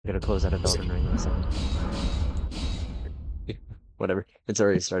Gotta close out of Elden Ring in a second. Whatever. It's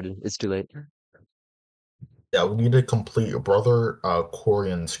already started. It's too late. Yeah, we need to complete Brother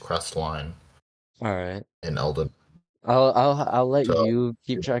Corian's crest line Alright. in Elden. I'll let So you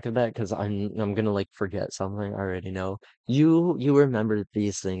keep track of that because I'm gonna like forget something I already know. You remember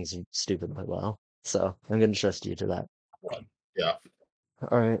these things stupidly well. So I'm gonna trust you to that. yeah,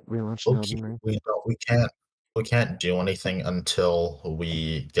 Alright, relaunching low-key, Elden Ring. we can't do anything until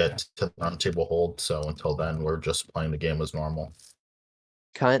we get to the round table hold. So until then, we're just playing the game as normal.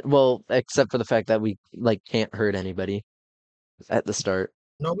 Well, except for the fact that we like can't hurt anybody at the start.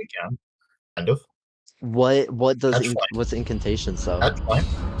 No, we can kind of What does catch flame, what's incantations though? catch flame,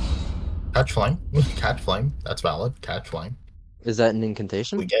 catch flame, catch flame. That's valid. Catch flame. Is that an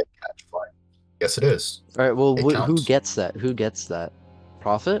incantation? We get catch flame. Yes, it is. Alright, well It who counts. gets that? Who gets that?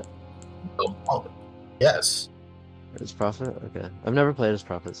 Prophet? Oh, yes. Is Prophet? Okay. I've never played as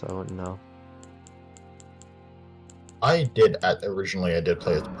Prophet, so I wouldn't know. Originally. I did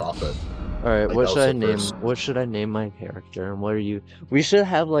play as Prophet. Alright, Like what that should was I the name first. what should I name my character? And what are you we should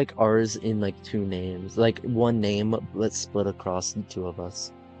have like ours in like two names. Like one name, let's split across the two of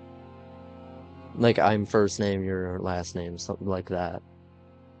us. Like I'm first name, your last name, something like that.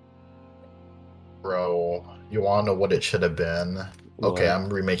 Bro, you wanna know what it should have been? Okay, What? I'm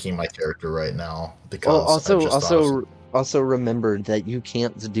remaking my character right now Oh, because I just thought of some. also remember that you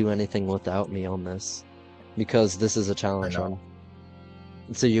can't do anything without me on this because this is a I challenge know, run.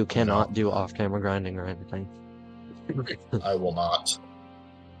 So you I know. cannot do off-camera grinding or anything. I will not.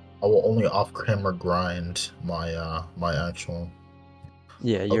 I will only off-camera grind my actual.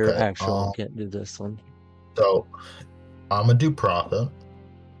 Yeah, your Okay, actual can't do this one. so I'm gonna do Prophet.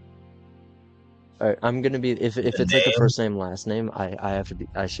 Alright, I'm gonna be if The it's like a name, first name last name, I have to be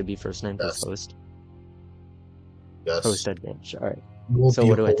I should be first name because yes, host yes. advantage. Alright. You will So be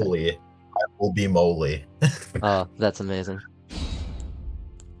what do I type? holy. I will be moly. Oh, that's amazing.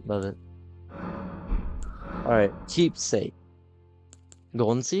 Love it. Alright, keepsake.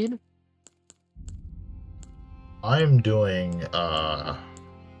 Golden seed? I'm doing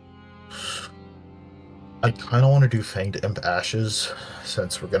I kind of want to do Fanged Imp Ashes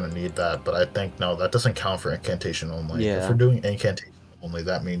since we're gonna need that, but I think no, that doesn't count for incantation only. If we're Yeah. doing incantation only,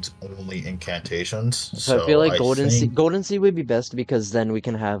 that means only incantations. So I feel So like I think golden seed would be best because then we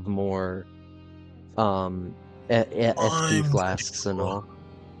can have more um FP I'm gonna flasks and do. all.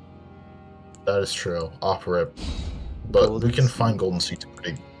 That is true, off rip, but we Golden can find seed. golden seeds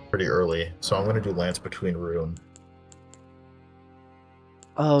pretty early. So I'm gonna do Lance Between Rune.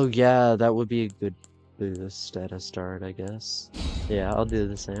 Oh yeah, that would be a good boost at a start, I guess. Yeah, I'll do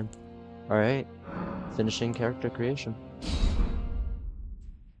the same. Alright. Finishing character creation.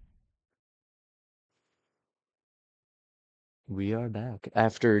 We are back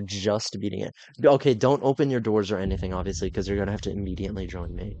after just beating it. Okay, don't open your doors or anything, obviously, because you're gonna have to immediately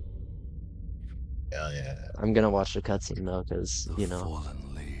join me. Yeah, yeah, yeah. I'm gonna watch the cutscene though, because, The you know,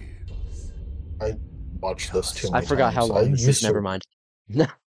 fallen leaves. I watched this too I many Just forgot how times. I long this is. used Never to. mind. Yeah,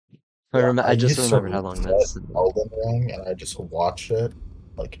 I I just used to remembered how long reset this is. Elden Ring, and I just watched it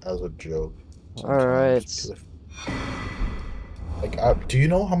like as a joke sometimes. Alright. Because do you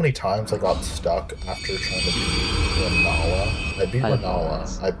know how many times I got stuck after trying to beat Renala? I beat I have no Renala,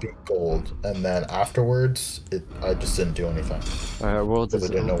 eyes. I beat Gold, and then afterwards, I just didn't do anything Alright, world because I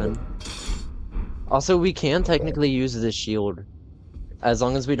is didn't know what. open. Also, we can Okay, technically use the shield. As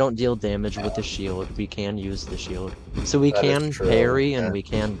long as we don't deal damage with the shield, we can use the shield. So we that is can true. parry and And we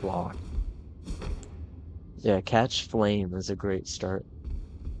can block. Yeah, catch flame is a great start.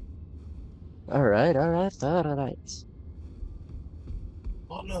 Alright, alright, alright.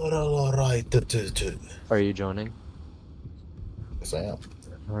 all right, Are you joining? yes, I am.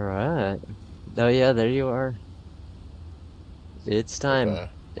 Alright. Oh yeah, there you are. It's time. Okay,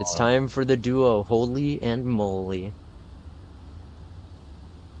 It's time for the duo, Holy and Moly.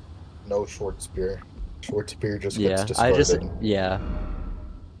 no short spear. Short spear just gets Yeah, discarded. yeah.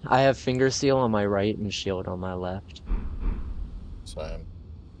 I have finger seal on my right and shield on my left. Same.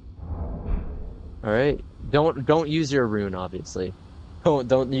 Alright. Don't use your rune, obviously.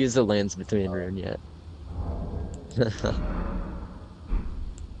 Don't use the lands between rune yet.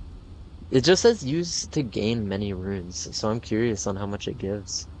 It just says use to gain many runes, so I'm curious on how much it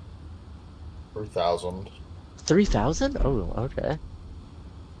gives. 3,000. 3,000? Oh, okay.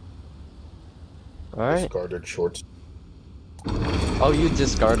 Alright. Discarded short. Oh, you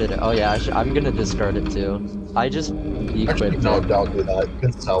discarded it. Oh yeah, I'm gonna discard it too. I just Actually, equipped no, it. don't do that. You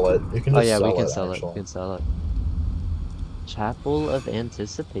can sell it. You can Oh just yeah, we sell can it, sell it. We actually. can sell it. Chapel of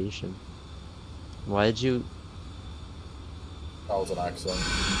Anticipation. Why did you... That was an accident.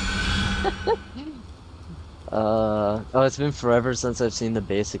 Oh, it's been forever since I've seen the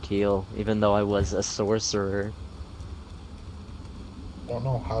basic heal, even though I was a sorcerer. I don't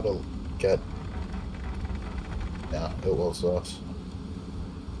know how to get. Yeah, it was us.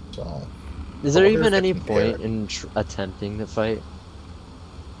 So, Is I there wonder even if it any can pair. point in attempting to fight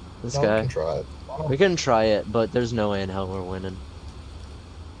this No, we guy? can try it. We can try it, but there's no way in hell we're winning.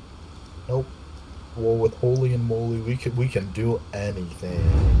 Nope. Well, with Holy and Moly, we can do anything.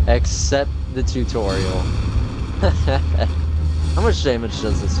 Except the tutorial. How much damage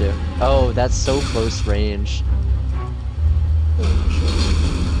does this do? Oh, that's so close range. Holy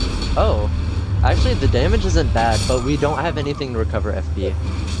shit. Oh, actually the damage isn't bad, but we don't have anything to recover FP.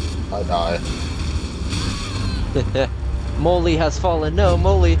 I die. Moly has fallen. No,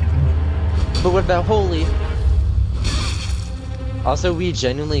 Moly. But what about Holy? Also, we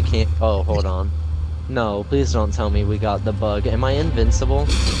genuinely can't. Oh, hold on. No, please don't tell me we got the bug. Am I invincible?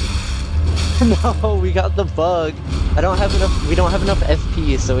 No, we got the bug. I don't have enough. We don't have enough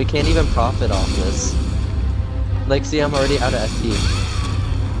FP, so we can't even profit off this. Like, see, I'm already out of FP.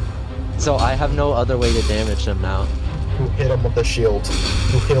 So I have no other way to damage him now. Who hit him with the shield?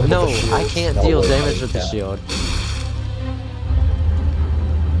 Who hit him No, with the shield? I can't No deal way, damage I with the can't. shield.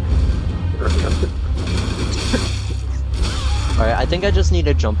 Alright, I think I just need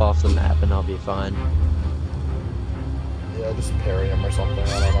to jump off the map and I'll be fine. Yeah, just parry him or something.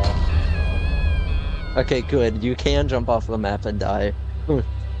 I don't know. Okay, good. You can jump off the map and die.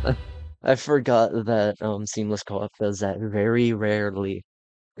 I forgot that Seamless Co-op does that very rarely.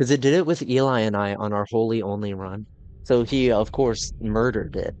 Because it did it with Eli and I on our Holy Only run. So he, of course,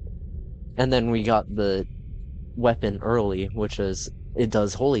 murdered it. And then we got the weapon early, which is, it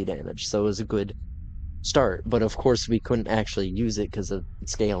does holy damage. So it was a good start. But of course, we couldn't actually use it because of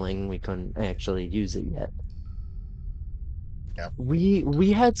scaling. We couldn't actually use it yet. Yeah.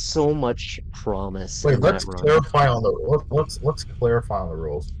 We had so much promise Wait, in let's that run. clarify on the let's clarify on the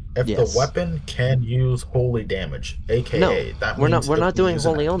rules. If the Yes. weapon can use holy damage, aka No, that we're means not if we doing use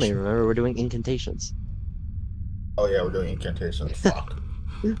an holy only, action- remember? We're doing incantations. Oh yeah, we're doing incantations. Fuck.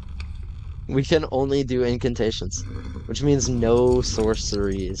 We can only do incantations, which means no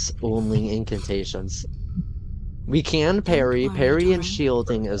sorceries, only incantations. We can parry. Don't worry, Parry and Tom.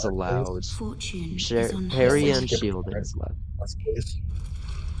 shielding is allowed. Fortune is on her Parry Yeah, and skip side. shielding it. is allowed. Let's please.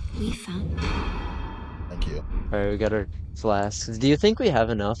 We found Thank you. Alright, we got our flasks. Do you think we have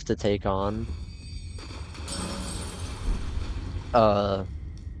enough to take on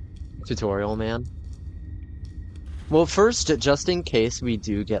tutorial man? Well, first, just in case we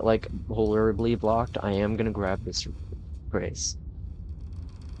do get like horribly blocked, I am gonna grab this grace.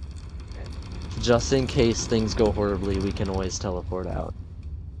 Just in case things go horribly, we can always teleport out.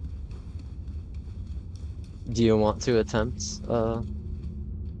 Do you want to attempt going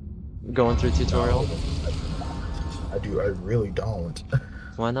through tutorial? No, I do. I really don't.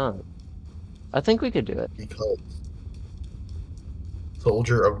 Why not? I think we could do it. Because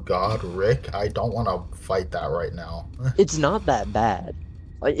Soldier of God, Rick, I don't want to fight that right now. It's not that bad.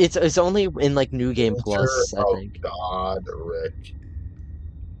 Like, it's only in like New Game Plus, I Soldier think. of God, Rick.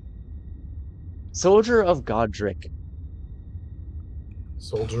 Soldier of Godric.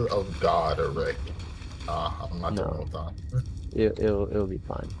 Soldier of God, Rick. I'm not No. doing with that. It'll be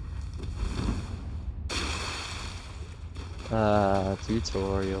fine.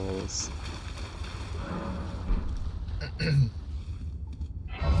 Tutorials.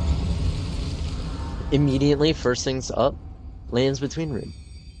 Immediately, first things up, lands between room.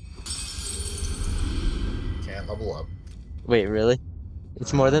 Can't level up. Wait, really?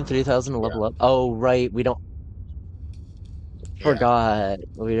 It's more than 3,000 to level up? Oh, right, we don't... Yeah. Forgot.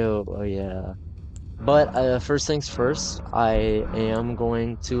 We don't... Oh, yeah. But, first things first, I am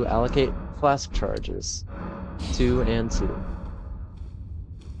going to allocate flask charges. 2 and 2.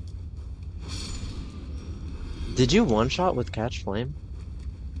 Did you one-shot with Catch Flame?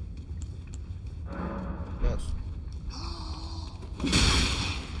 Yes.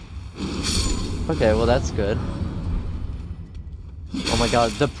 Okay, well that's good. Oh my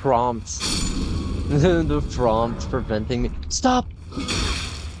god, the prompt. The prompt preventing me. Stop!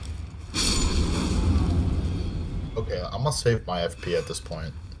 Okay, I'm gonna save my FP at this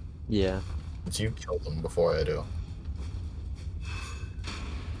point. Yeah. Since you killed him before I do.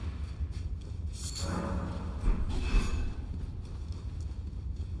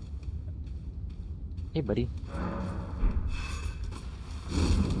 Hey, buddy.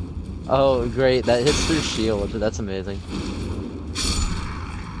 Oh, great. That hits through shield. That's amazing.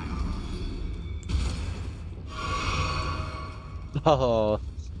 Oh,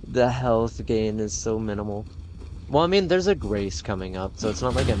 the health gain is so minimal. Well, I mean, there's a grace coming up, so it's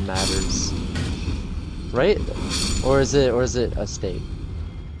not like it matters. Right? Or is it a stake?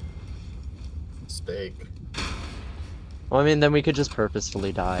 Steak. Well, I mean, then we could just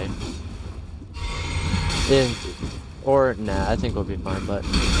purposefully die. Or, nah, I think we'll be fine, but... I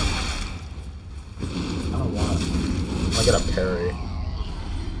don't want it. I get a parry.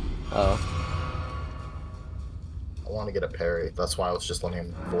 Oh. I want to get a parry. That's why I was just letting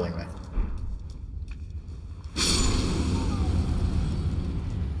him bully me.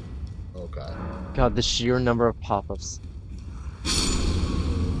 Okay. God, the sheer number of pop-ups.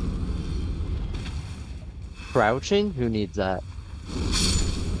 Crouching? Who needs that?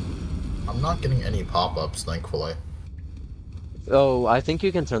 I'm not getting any pop-ups, thankfully. Oh, I think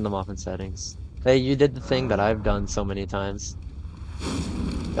you can turn them off in settings. Hey, you did the thing that I've done so many times.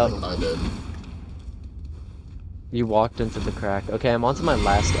 Oh, I did. you walked into the crack. Okay, I'm onto my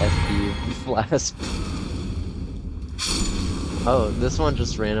last FP. Last. Oh, this one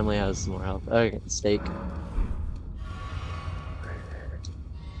just randomly has more health. Okay, steak.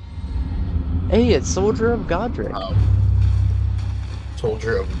 Hey, it's Soldier of Godric.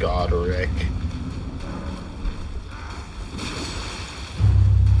 Soldier of Godric.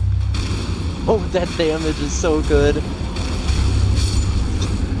 Oh, that damage is so good.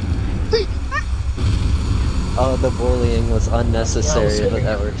 Oh, the bullying was unnecessary, but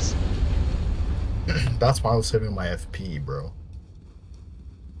that works. That's why I was saving my FP, bro.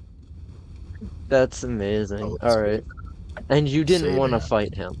 That's amazing. Alright. And you didn't want to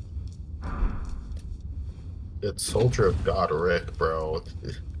fight him. It's Soldier of Godric, bro.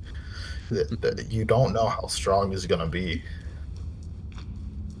 You don't know how strong he's gonna be.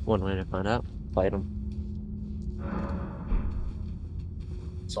 One way to find out. Fight him.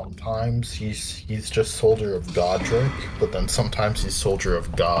 Sometimes he's just Soldier of Godric, but then sometimes he's Soldier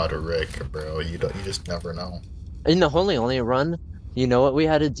of Godric, bro. You just never know. In the Holy run, you know what we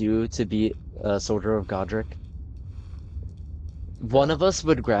had to do to beat Soldier of Godric? One of us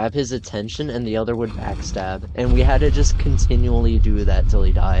would grab his attention and the other would backstab, and we had to just continually do that till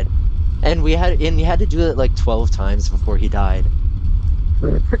he died. And he had to do it like 12 times before he died.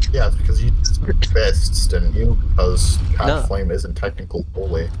 Yeah, it's because you just fists, didn't you? Because Cat Flame isn't technical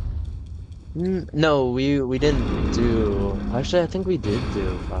bully. No, we didn't do. Actually, I think we did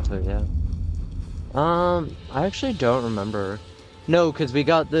do Prophet, yeah. I actually don't remember. No, because we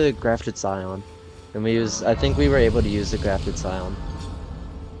got the grafted scion, and I think we were able to use the grafted scion.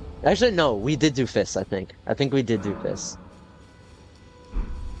 Actually, no, we did do fists. I think we did do fists.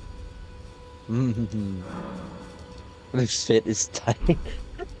 The fit is tight.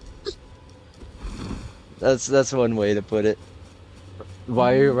 That's one way to put it.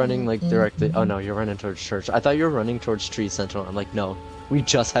 Why are you running like directly? Oh no, you're running towards church. I thought you were running towards Tree Central. I'm like, no, we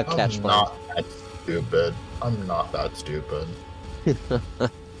just have catch I'm play. not that stupid. I'm not that stupid. I'm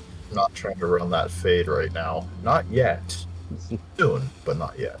not trying to run that fade right now. Not yet. Soon, but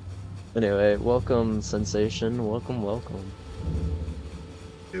not yet. Anyway, welcome, Sensation. Welcome, welcome.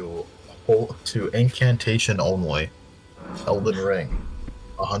 To Incantation only. Elden Ring.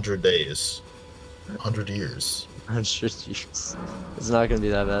 100 days. 100 years. 100 years. It's not gonna be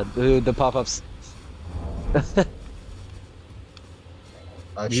that bad. Dude, the pop-ups.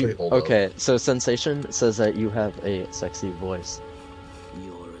 Actually, hold up. Okay, so Sensation says that you have a sexy voice.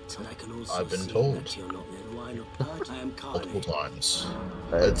 I've been told. Multiple times.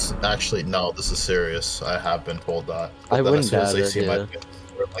 It's actually, no, this is serious. I have been told that. But I wouldn't doubt they it, see yeah. my face,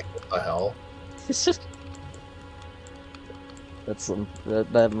 they're like, what the hell?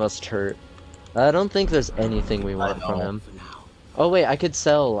 That must hurt. I don't think there's anything we want from him. Oh wait, I could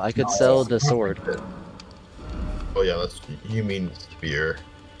sell the sword. Oh yeah, you mean spear.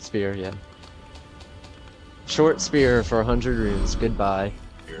 Spear, yeah. Short spear for 100 runes. Goodbye.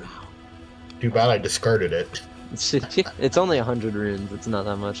 Too bad I discarded it. It's only 100 runes. It's not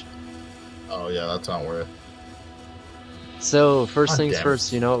that much. Oh yeah, that's not worth it. So first God things damn.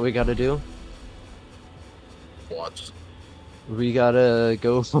 first. You know what we gotta do? What? We gotta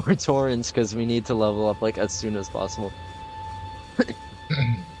go for torrents because we need to level up like as soon as possible.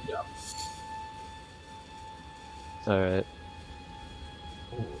 Yeah. Alright.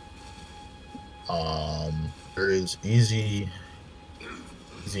 There is easy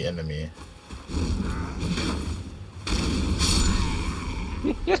enemy.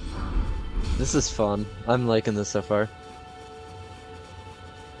 This is fun. I'm liking this so far.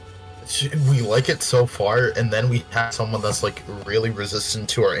 We like it so far, and then we have someone that's like really resistant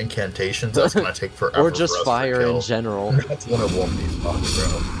to our incantations. That's gonna take forever. Or just for us fire to kill. in general. That's one of these spots,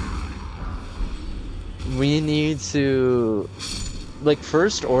 bro. We need to, like,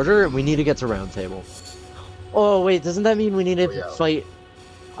 first order, we need to get to round table. Oh wait, doesn't that mean we need to Oh, yeah. fight?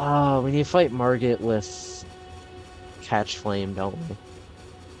 We need to fight Margit with Catch Flame, don't we?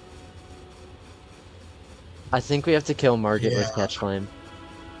 I think we have to kill Margit with Yeah. Catch Flame.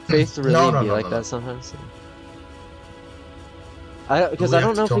 Faith No, really no, be no, like no, that no. sometimes. Do Because we I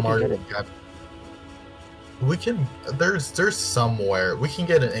have don't to know if kill we can get Mario? it. We can. There's somewhere we can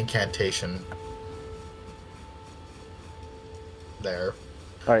get an incantation. There.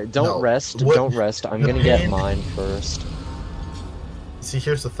 All right, don't No, rest. what- Don't rest. I'm the gonna get pain- mine first. See,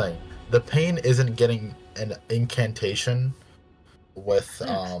 here's the thing. The pain isn't getting an incantation with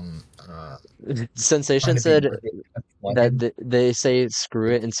Sensation trying to said be that flame. they say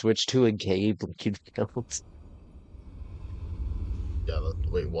screw it and switch to a gay bleed field. Yeah.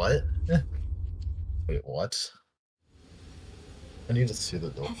 Wait, what? Wait, what? I need to see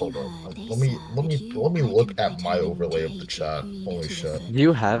the door. Have Hold you on. heard they Let me say let me if you let me look at identify my an overlay of the engage chat. leader Holy to the shit. foot, Do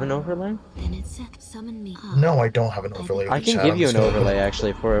you have an overlay? then it's summon me. No, I don't have an overlay of I the can chat. give I'm you just an gonna open overlay it.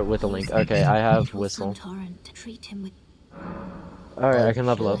 actually for it with a link. Okay, I have whistle. Treat him with Alright, I Oh, can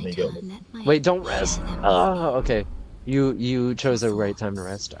level shit, up. let me go. Wait, don't rest. Oh, okay. You chose a right time to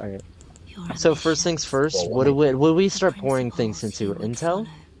rest. Alright. So first things first, Well, let me- will we start pouring things into Intel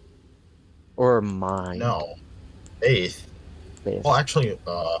or mine? No. Faith. Faith. Well, actually,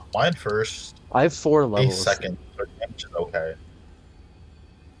 mine first. I have 4 Faith levels. second. So damage is okay.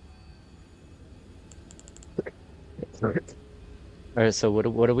 Alright, so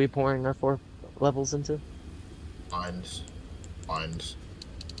what are we pouring our 4 levels into? Mine's.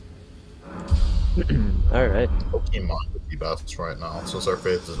 Alright. Okay, mine would be best right now, since our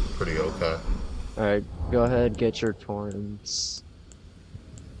faith is pretty okay. Alright, go ahead, get your torrents.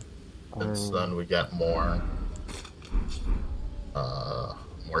 And then we get more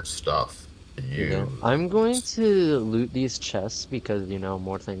stuff to use. Yeah. I'm going to loot these chests because, you know,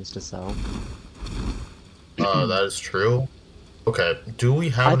 more things to sell. That is true. Okay, do we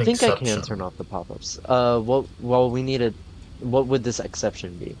have I an think exception? I can turn off the pop-ups. We need a... What would this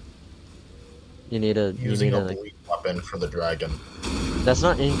exception be? You need a... Using a bleed weapon for the dragon. That's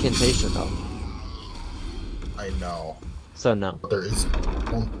not incantation, though. I know. So, no. There is...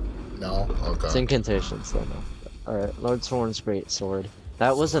 No? Okay. It's incantation, so no. Alright, Lord Thorn's Great Sword.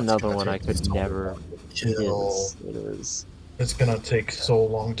 That was That's another gonna one I take me could so never... long to kill. It is. It's gonna take so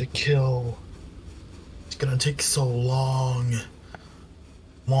long to kill. It's gonna take so long.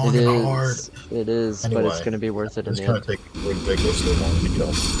 Long and hard. It is, Anyway, but it's gonna be worth it in the end. It's gonna take ridiculously long to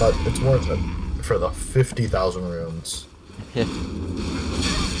kill. But it's worth it for the 50,000 runes.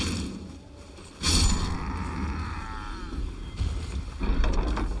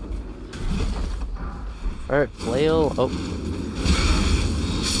 Alright, flail. Oh.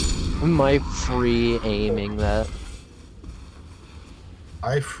 Am I free aiming that?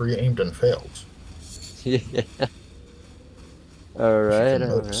 I free aimed and failed. Yeah. Alright,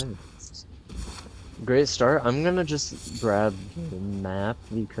 notice. alright. Great start. I'm gonna just grab the map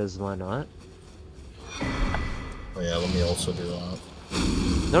because why not? Oh yeah, let me also do that.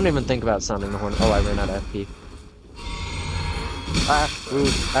 Don't even think about sounding the horn. Oh, I ran out of FP.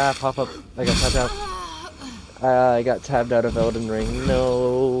 Pop up. I got tabbed out. I got tabbed out of Elden Ring.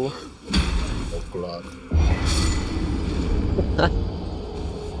 No. Oh god.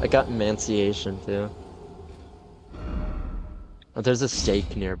 I got Emanciation too. Oh, there's a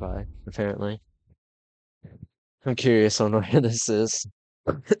stake nearby, apparently. I'm curious on where this is.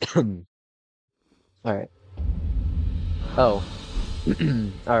 Alright. Oh.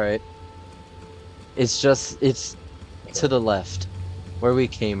 Alright. It's to the left. Where we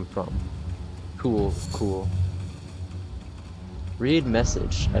came from. Cool, cool. Read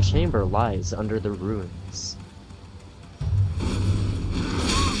message. A chamber lies under the ruins.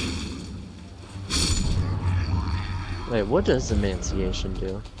 Wait, what does Emanciation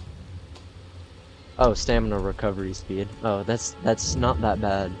do? Oh, stamina recovery speed. Oh, that's not that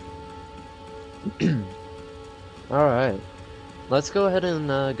bad. Alright. Let's go ahead and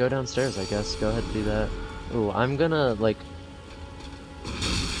go downstairs, I guess. Go ahead and do that. Ooh, I'm gonna, like...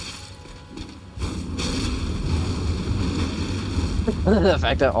 the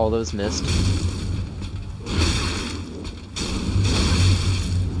fact that all those missed.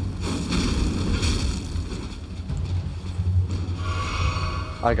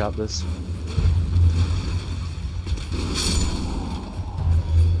 I got this.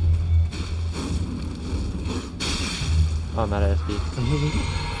 Oh, I'm out of FP.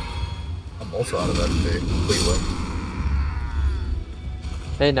 I'm also out of FP completely.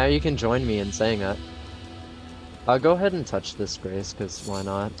 Hey, now you can join me in saying that. I'll go ahead and touch this Grace, because why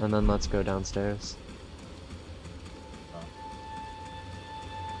not? And then let's go downstairs.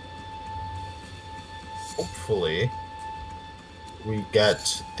 hopefully we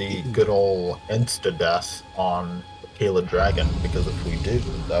get the good old insta-death on Kayla Dragon, because if we do,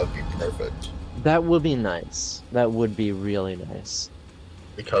 that would be perfect. That would be nice. That would be really nice.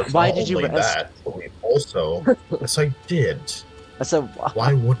 Because Why not did you only rest? that, but we also... Yes, I did. I said,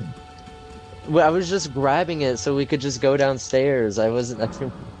 Why wouldn't... well, I was just grabbing it so we could just go downstairs. I wasn't.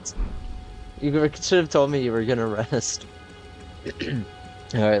 You should have told me you were gonna rest.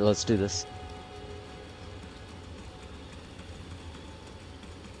 All right, let's do this.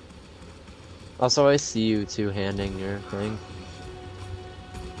 Also, I see you two-handing your thing.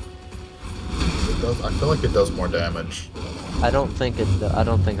 It does, I feel like it does more damage. I don't think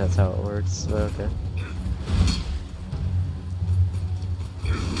that's how it works, but okay.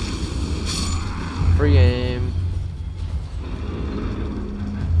 Free aim.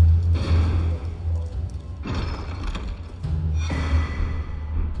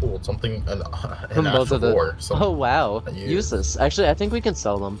 Cool, something... an From both Afro of the. War, Oh wow, I use. useless. Actually, I think we can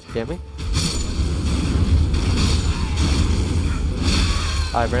sell them, can't we?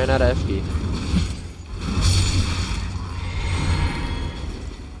 I ran out of FP.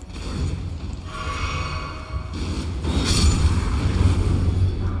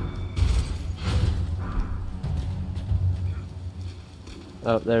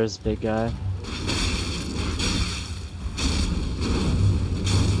 Oh, there's big guy.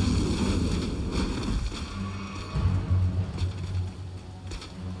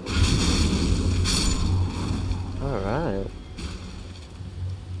 Alright.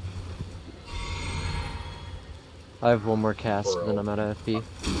 I have one more cast, then I'm out of FP.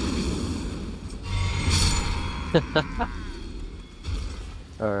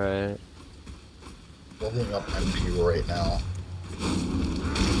 Alright. Leveling up MP right now.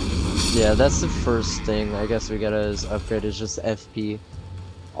 Yeah, that's the first thing I guess we gotta is upgrade is just FP.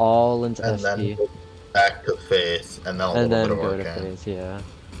 All into And FP. then go back to Faith, and then a And then little go bit to of Arcane. Faith, yeah.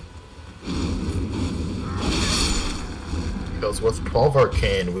 Because with 12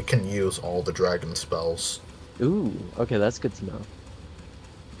 Arcane, we can use all the dragon spells. Ooh, okay, that's good to know.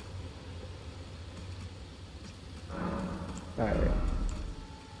 Alright.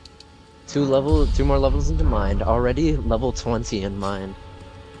 Two more levels into mind. Already level 20 in mind.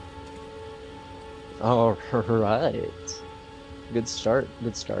 Alright. Good start,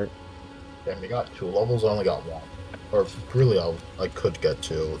 good start. And we got 2 levels, I only got 1. Or really, I could get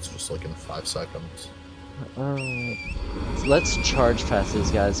 2, it's just like in 5 seconds. Let's charge past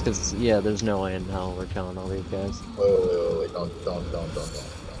these guys, because, yeah, there's no way in hell we're killing all these guys. Wait, don't go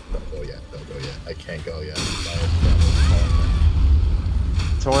yet, don't go yet. I can't go yet.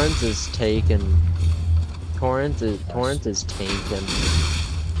 Torrent is taken. Torrent is tanking.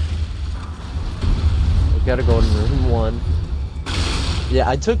 We gotta go in room 1. Yeah,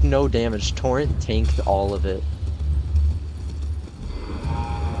 I took no damage. Torrent tanked all of it.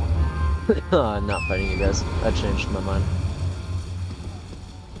 I'm not fighting you guys. I changed my mind.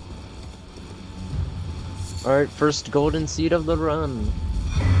 Alright, first golden seed of the run.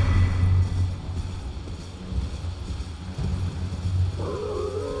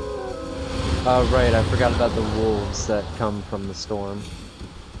 Right, I forgot about the wolves that come from the storm.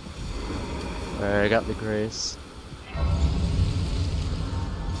 Alright, I got the grace.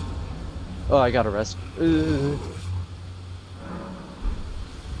 Oh, I got a rest.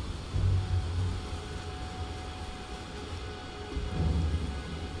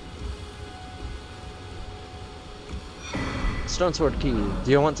 Stone Sword Key.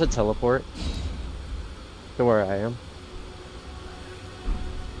 Do you want to teleport to where I am?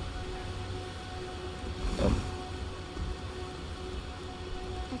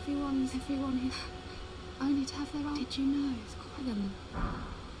 Everyone here only to have their own. Did you know? It's quite them.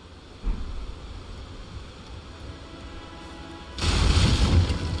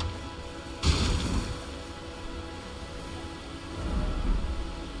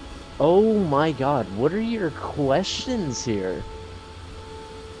 Oh my god, what are your questions here?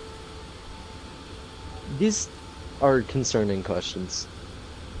 These are concerning questions.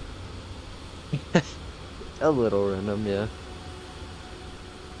 A little random, yeah.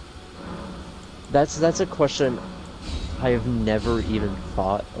 That's a question I have never even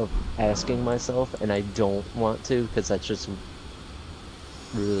thought of asking myself, and I don't want to, because that's just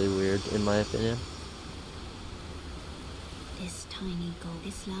really weird, in my opinion. This tiny gold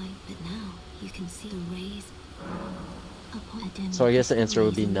is light, but now you can see the rays upon a dim. So I guess the answer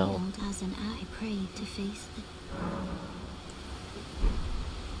would be no. As an eye prayed to face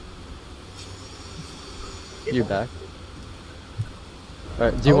the. You're back.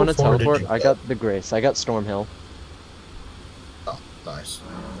 Alright, do you want to teleport? I got the Grace. I got Storm Hill. Oh, nice.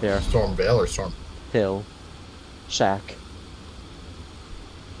 Here. Storm Veil or Storm? hill, shack.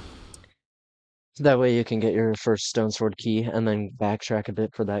 That way you can get your first stone sword key and then backtrack a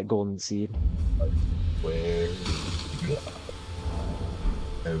bit for that golden seed. Where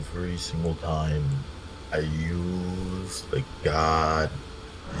every single time I use the goddamn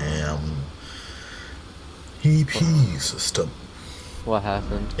TP system, What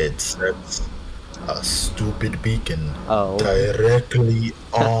happened? it sets a stupid beacon Oh. directly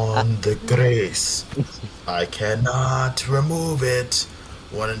on the grace. I cannot remove it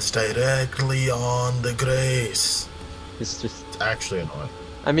when it's directly on the grace. It's just... It's actually annoying.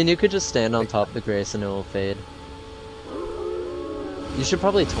 I mean, you could just stand on top of the grace and it will fade. You should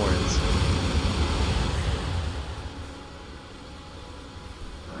probably torrents.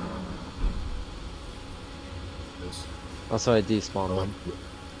 Also, I despawned one.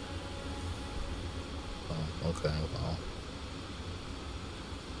 Oh, okay, well.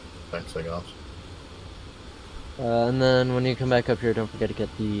 Thanks, I guess. And then when you come back up here, don't forget to get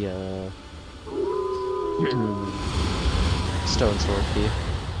the stone sword key.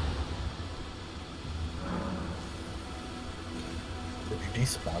 Did you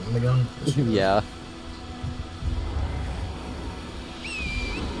despawn them again? Yeah.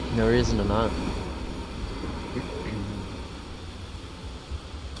 No reason to not.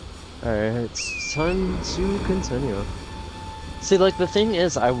 Alright, it's time to continue. See, like, the thing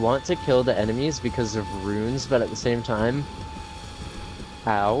is, I want to kill the enemies because of runes, but at the same time...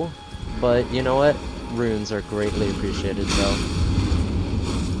 Ow. But, you know what? Runes are greatly appreciated, so...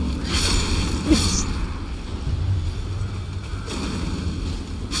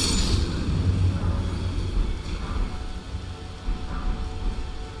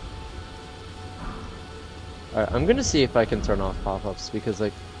 Alright, I'm gonna see if I can turn off pop-ups, because,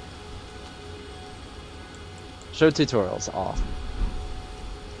 like... Show tutorials off.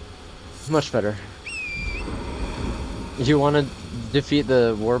 Much better. You want to defeat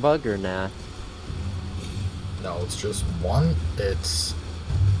the warbug or nah? No, it's just one. It's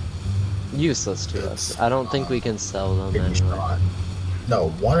useless to us. I don't think we can sell them anyway. Shot. No,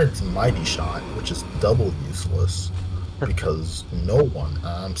 one it's mighty shot, which is double useless because no one.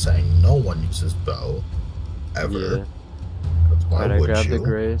 I'm saying no one uses bow ever. Yeah. That's why Alright, I would grabbed you? the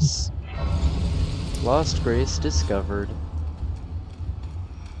grace. Lost grace discovered.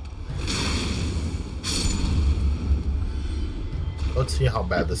 Let's see how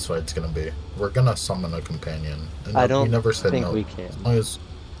bad this fight's gonna be. We're gonna summon a companion. And I don't we never said think no. we can.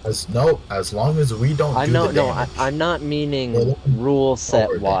 As long as we don't I do know, the no, damage. I'm not meaning rule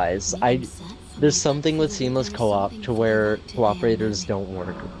set wise. There's something with seamless co-op to where cooperators don't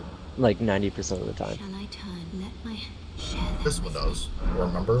work, like 90% of the time. Shall I turn? Let my This one does.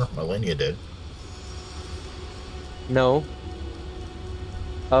 Remember, Melania did. No.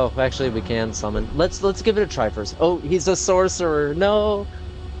 Oh, actually, we can summon. Let's give it a try first. Oh, he's a sorcerer. No.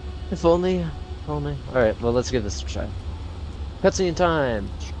 If only. If only. All right. Well, let's give this a try. Cutscene time.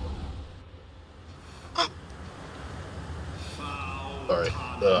 Sorry,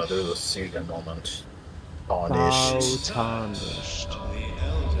 there's a second moment. Tarnished.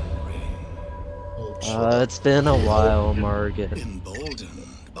 It's been a while, Margaret. Emboldened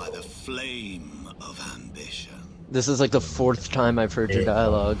by the flame of ambition. This is like the 4th time I've heard your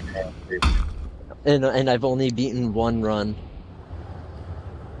dialogue. And I've only beaten one run.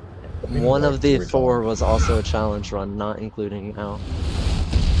 One of the 4 was also a challenge run, not including now.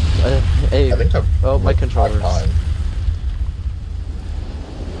 Hey, oh, my controller.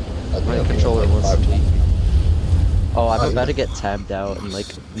 My controller wants to tweak. Oh, I'm about to get tabbed out in like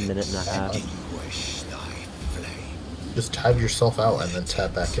a minute and a half. Just tab yourself out and then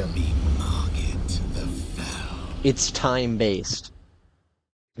tab back in. It's time-based.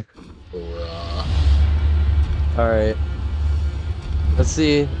 Alright. Let's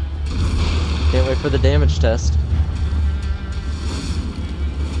see. Can't wait for the damage test.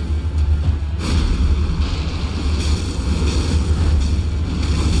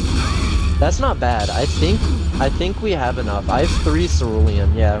 That's not bad. I think we have enough. I have 3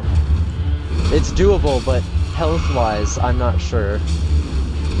 cerulean, yeah. It's doable, but health-wise, I'm not sure.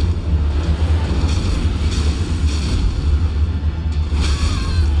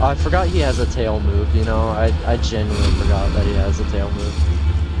 Oh, I forgot he has a tail move, you know? I genuinely forgot that he has a tail move.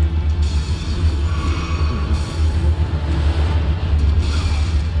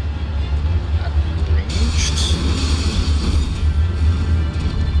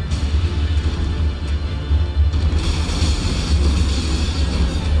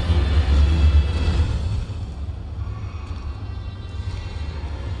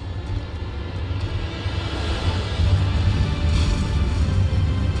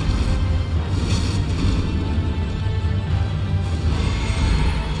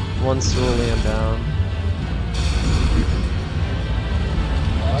 One cerulean down.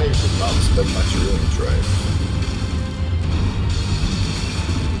 I did not spec my ceruleans right.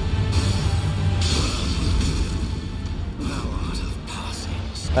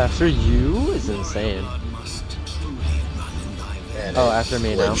 After you is insane. And Oh, it after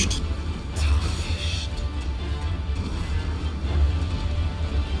me now. glitched.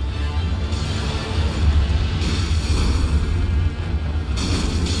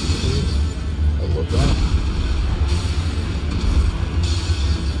 I love that.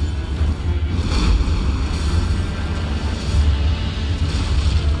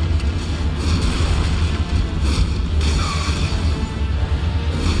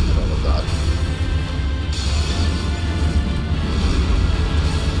 I love that.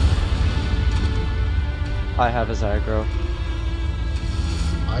 I have his aggro.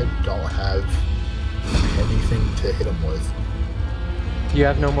 I don't have anything to hit him with. You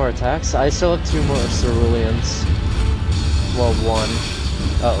have no more attacks? I still have 2 more ceruleans. Well, 1.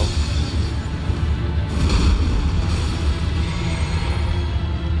 Uh-oh.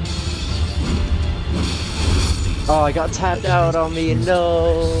 Oh, I got tapped out on me,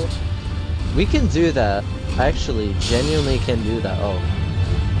 no! We can do that. I actually genuinely can do that. Oh.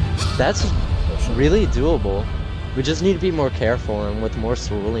 That's really doable. We just need to be more careful, and with more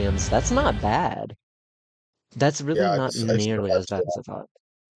ceruleans, that's not bad. That's really Yeah, not I still nearly have as bad as I thought.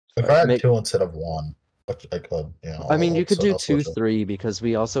 If I had 2 instead of 1, which I could, you know, I mean, you could do I'll switch it. 2-3 because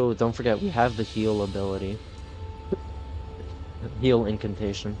we also, don't forget, we have the heal ability. Heal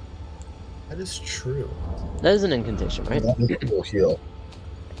incantation. That is true. That is an incantation, right? Not the full heal.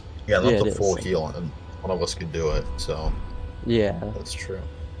 Yeah, not Yeah, the it full is. heal, and one of us could do it, so Yeah. that's true.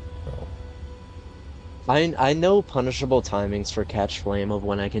 So, I know punishable timings for catch flame of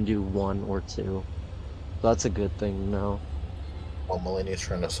when I can do 1 or 2. That's a good thing to know. well, Melania's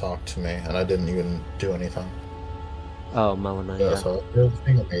trying to talk to me, and I didn't even do anything. Oh, Melina, Yeah, yeah. so there's the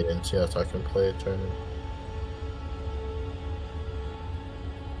thing of maidens, yes, I can play a tournament.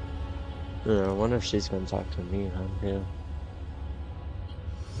 Yeah, I wonder if she's gonna talk to me, huh? Yeah.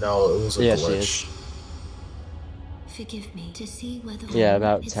 No, it was a Yeah, glitch. she is. Forgive me to see whether Yeah,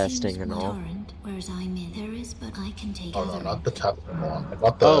 about it testing seems and all. torrent, whereas I'm in. There is, but I can take Oh no, other not the end. tapping one. I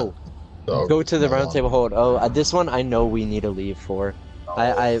got Oh, the go to the original round one. table hold. Oh, this one I know we need to leave for.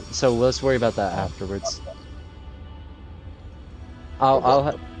 No. So let's worry about that afterwards.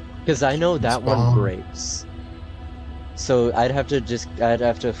 Because I know that one Spawn. breaks. So I'd have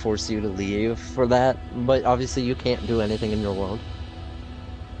to force you to leave for that. But obviously you can't do anything in your world.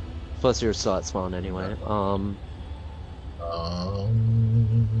 Plus you're still at spawn anyway.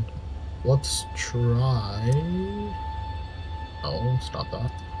 Let's try. No, it's not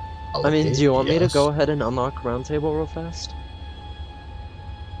that. I mean, do you want me to Yes. go ahead and unlock round table real fast?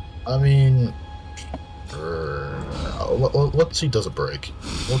 I mean, let's see. Does it break?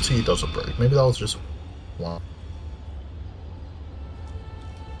 Let's see. Does it break? Maybe that was just one.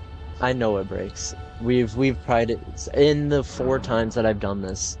 I know it breaks. We've tried it in the 4 times that I've done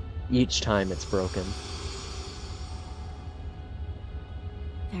this. Each time it's broken.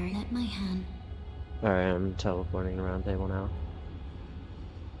 Very let my hand. Alright, I'm teleporting the round table now.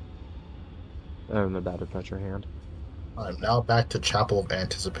 I'm about to touch your hand. I'm now back to Chapel of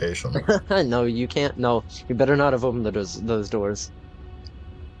Anticipation. No, you can't. No, you better not have opened those doors.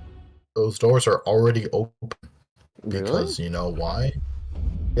 Those doors are already open Really? because you know why?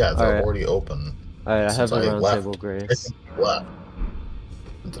 Yeah, they're Alright. already open. Alright, I have Since the I round left. table grace. Left.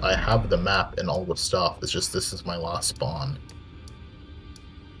 I have the map and all the stuff. It's just this is my last spawn.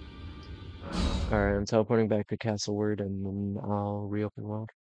 Alright, I'm teleporting back to Castle Word and then I'll reopen world.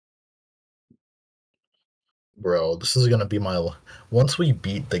 Bro, this is gonna be my... Once we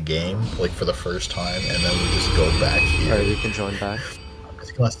beat the game, like, for the first time, and then we just go back here... Alright, we can join back. I'm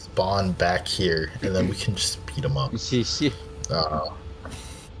just gonna spawn back here, and then we can just beat them up. Excuse me? No.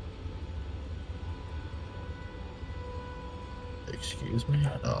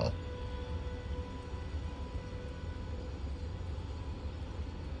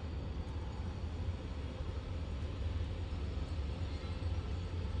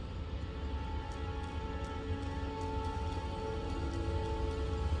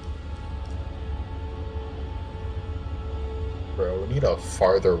 Bro, we need a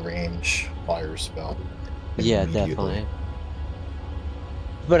farther range fire spell. Yeah, Immediately. definitely.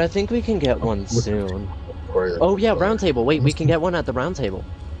 But I think we can get one soon. Oh yeah, round table. Wait, we can get one at the round table.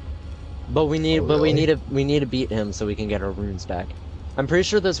 But we need, we need to beat him so we can get our runes back. I'm pretty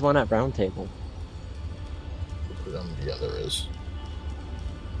sure there's one at round table. Yeah, there is.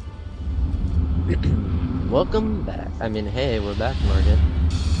 Welcome back. I mean, hey, we're back, Market.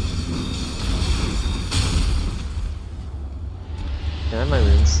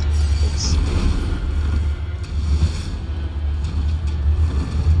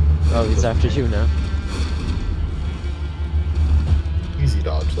 He's after you now. Easy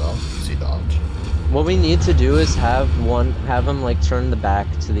dodge though. Easy dodge. What we need to do is have him like turn the back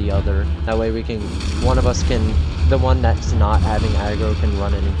to the other. That way we can, one of us can, the one that's not having aggro can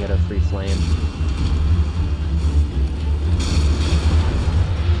run in and get a free flame.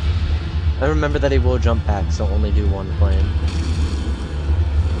 And remember that he will jump back, so only do one flame.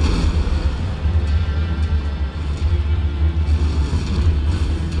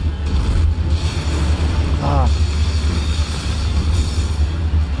 Ah.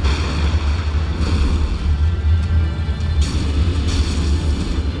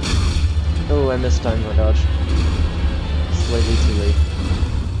 Oh, I missed time my dodge. Slightly too late.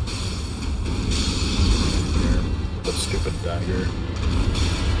 That stupid dagger.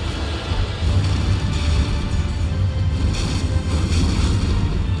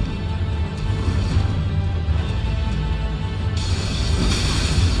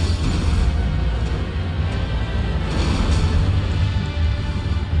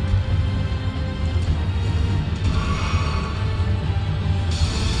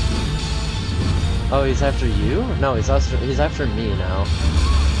 Oh, he's after you? No, he's after me now.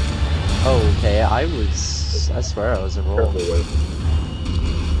 Oh, okay. I swear I was in roll.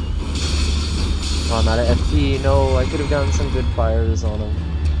 Oh, I'm out of FP. No, I could have gotten some good fires on him.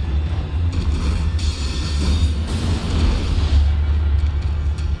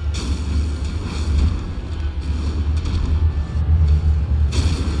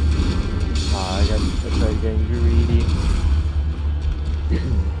 I tried getting greedy.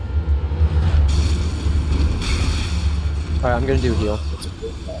 Alright, I'm gonna do heal.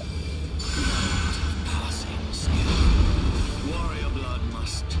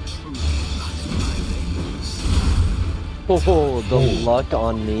 Oh, the luck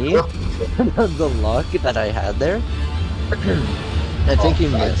on me. The luck that I had there. I think you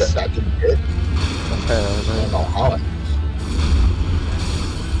missed. That didn't hit. Apparently. I don't know how.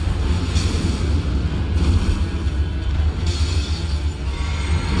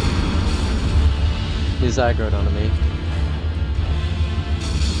 He's aggroed onto me.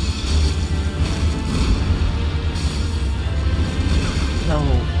 No.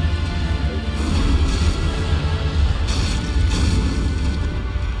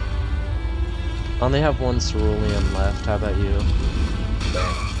 I only have one cerulean left. How about you?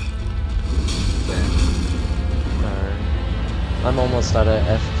 Alright. I'm almost out of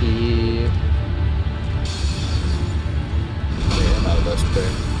FP. Yeah, I'm out of SP.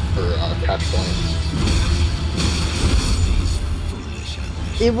 Or catch flame.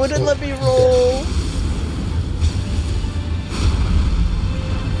 It wouldn't let me roll!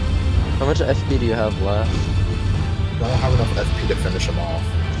 How much FP do you have left? I don't have enough FP to finish him off.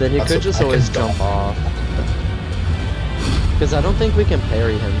 Then you could just always jump off. Because I don't think we can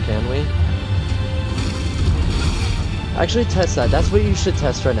parry him, can we? Actually, test that. That's what you should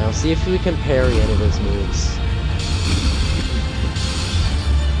test right now. See if we can parry any of his moves.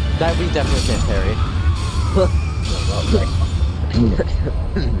 That we definitely can't parry.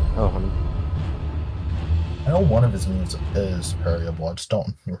 Oh, honey. I know one of his moves is parryable. I just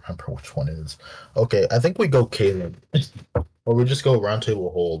don't remember which one it is. Okay, I think we go Caleb. Or we just go round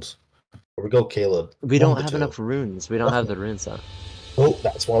table holds. Or we go Caleb. We don't have enough runes. We don't have the rune set. Well,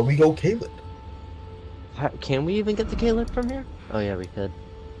 that's why we go Caleb. Can we even get the Caleb from here? Oh yeah, we could.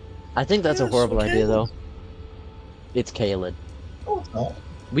 I think that's a horrible idea, though. It's Caleb. Oh, it's not.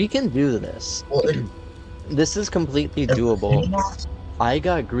 We can do this. Well, This is completely doable. I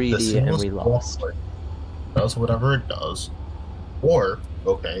got greedy and we lost. Does whatever it does. Or,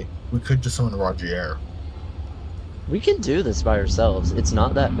 okay, we could just summon Rogier. We can do this by ourselves. It's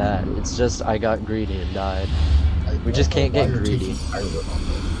not that bad. It's just I got greedy and died. We just can't get greedy.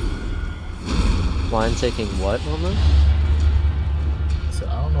 Why I'm taking what on them? So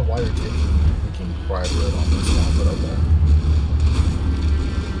I don't know why you're taking private on this one, but okay.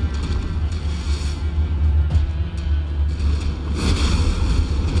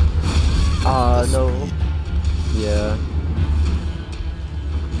 No. Yeah.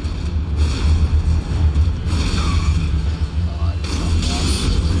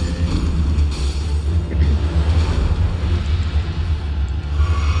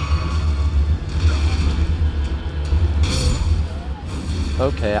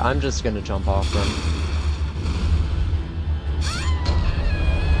 Okay, I'm just gonna jump off them.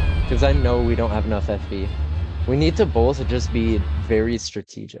 Because I know we don't have enough FP. We need to both just be very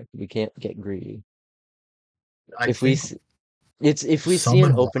strategic. We can't get greedy. If we see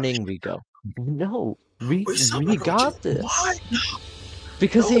an opening, we go. No, we got this. Why?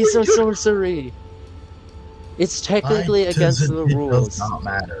 Because No, he's we a didn't. sorcery. It's technically against the It rules. does not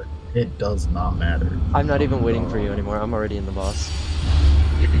matter. It does not matter. I'm not even waiting for you anymore. I'm already in the boss.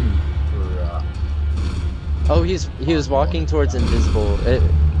 For, Oh, he was walking towards invisible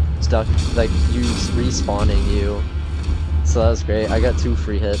stuff, like you respawning you. So that was great. I got 2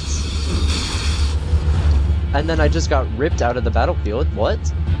 free hits. And then I just got ripped out of the battlefield. What?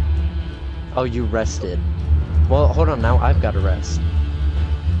 Oh, you rested. Well, hold on. Now I've got to rest.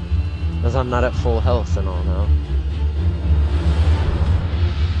 Because I'm not at full health and all now.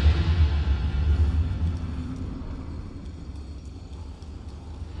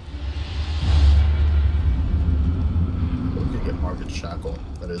 we could get Market Shackle.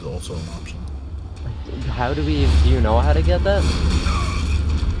 That is also an option. How do you know how to get that?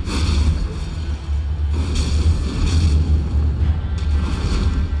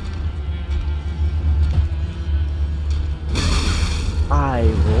 I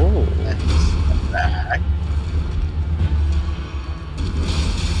roll. Back.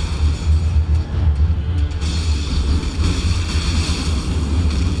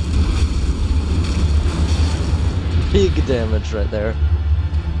 Big damage right there.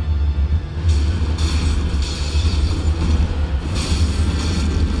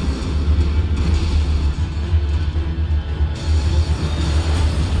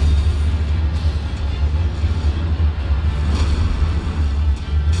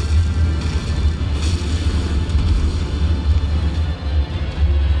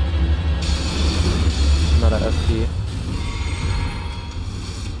 Not a FP.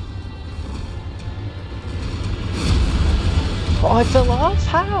 Oh, I fell off?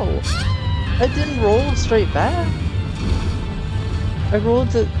 How? I didn't roll straight back. I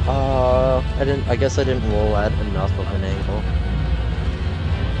rolled it. I guess I didn't roll at enough of an angle.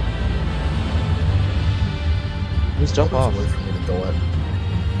 Just jump off. There's a way for me to go at.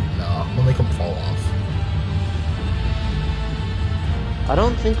 No, we'll make them fall off. I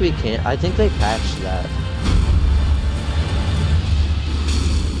don't think we can. I think they patched that.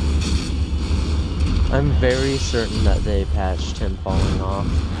 I'm very certain that they patched him falling off.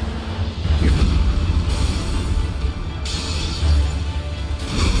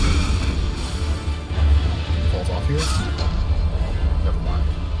 Falls off here? Never mind.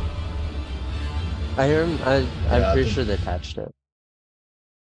 I'm pretty sure they patched it.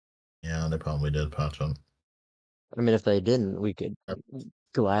 Yeah, they probably did patch him. I mean, if they didn't, we could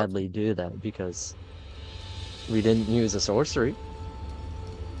gladly do that because we didn't use a sorcery.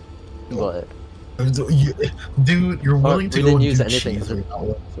 But dude, you're willing to we go didn't and use do anything. cheese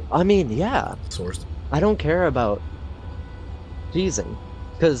I mean, yeah. Source. I don't care about cheesing.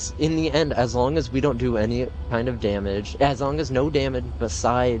 Because in the end, as long as we don't do any kind of damage, as long as no damage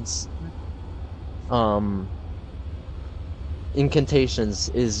besides incantations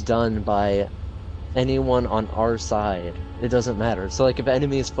is done by anyone on our side, it doesn't matter. So like if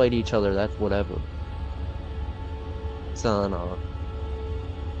enemies fight each other, that's whatever. So no.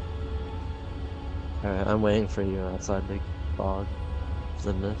 Alright, I'm waiting for you outside the fog,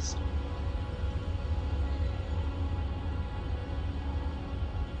 the mist.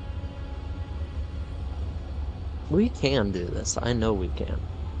 We can do this. I know we can.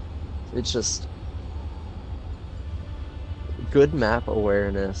 It's just good map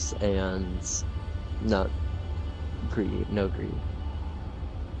awareness and not greed, no greed.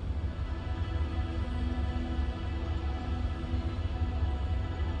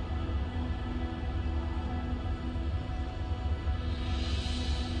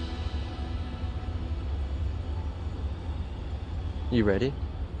 You ready?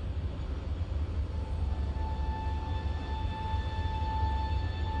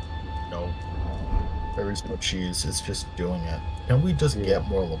 No. There is no cheese, it's just doing it. Can we just get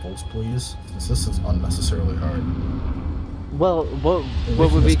more levels, please? Since this is unnecessarily hard. Well, what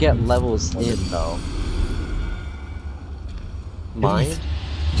would we get levels in, though? Mind?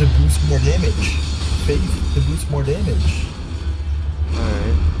 To boost more damage. Faith to boost more damage.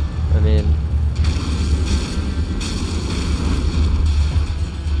 Alright. I mean...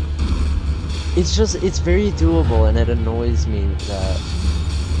 It's very doable, and it annoys me that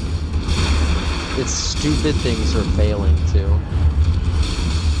it's stupid things are failing too.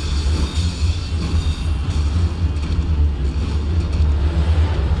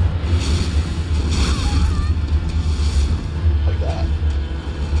 Like that.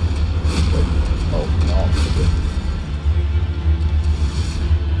 Oh, no.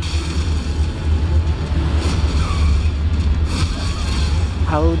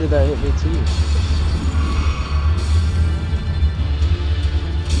 How did that hit me too?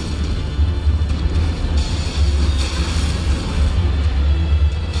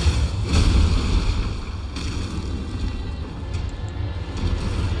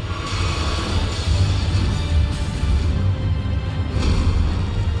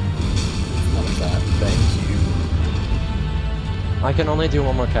 I can only do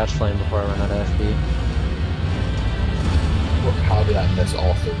one more catch flame before I run out of FP. How did I miss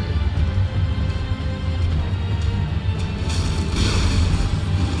all three?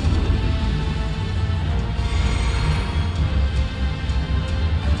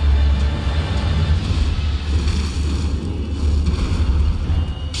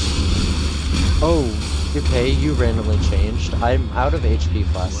 Oh, okay, you randomly changed. I'm out of HP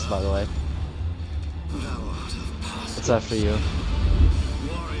flasks, by the way. It's after you.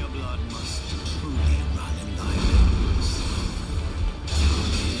 Warrior blood must truly run in thy veins.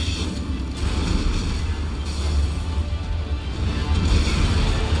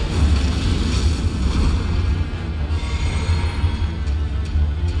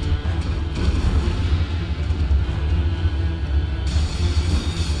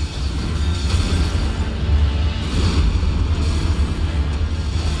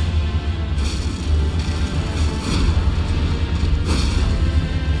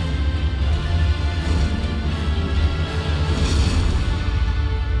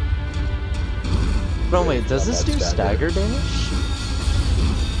 No, wait, does this do stagger damage?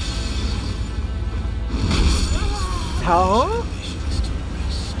 How?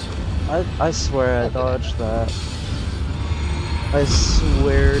 I swear I dodged that. I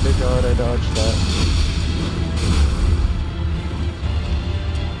swear to God I dodged that.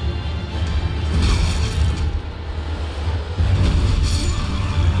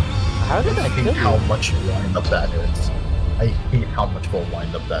 How did I hate kill how you? much wind-up that is. I hate how much of a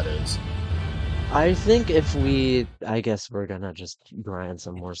wind-up that is. I think if we, I guess we're gonna just grind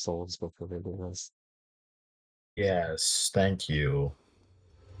some more souls before we do this. Yes, thank you.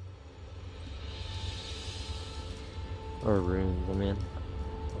 Or runes, I mean.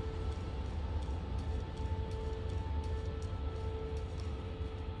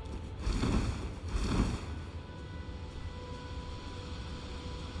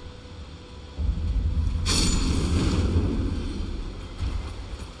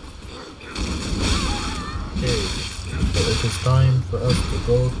 Okay, so it is time for us to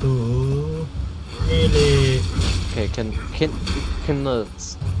go to Really? Okay, can the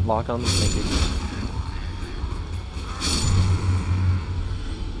lock on? Thank you.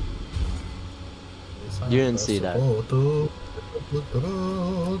 You didn't see that. Go to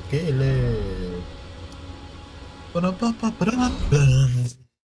Caleb.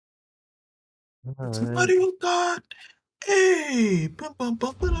 It's Alright. Mario Kart. Hey.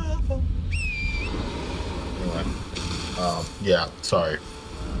 Anyway, yeah, sorry.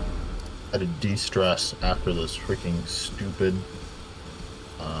 I had to de-stress after this freaking stupid.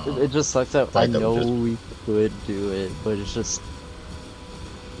 It just sucks that I fight that we know just- we could do it, but it's just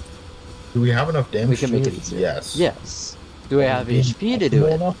Do we have enough damage? we can to make do it easier. Yes. Yes. Do we have Being HP to do optimal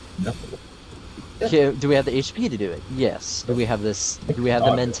it? enough? No. Yeah, do we have the HP to do it? Yes. Do we have this? Do we have the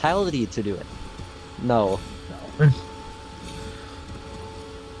God. mentality to do it? No.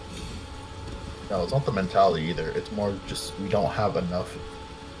 No, it's not the mentality either. It's more just we don't have enough.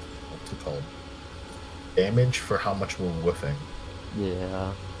 What's it called? Damage for how much we're whiffing.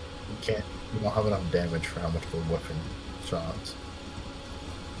 Yeah. We don't have enough damage for how much we're whiffing shots.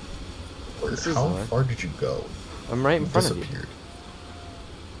 This is How hard. far did you go? I'm right in front of you. Disappeared.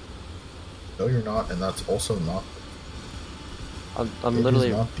 No, you're not, and that's also not. I'm It literally.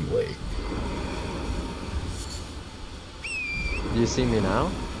 is not the way. Do you see me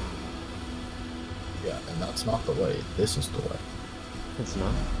now? Yeah, and that's not the way. This is the way. It's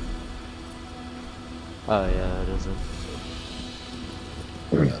not. Oh yeah, it isn't.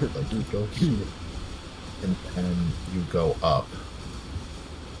 Yeah, like you go here, and then you go up.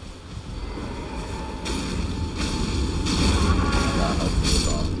 That helps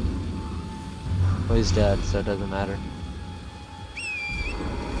us off. Well, he's dead, so it doesn't matter.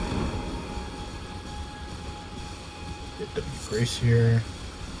 Get W Grace here.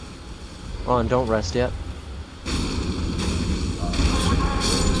 Oh, and don't rest yet.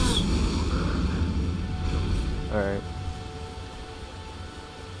 Alright.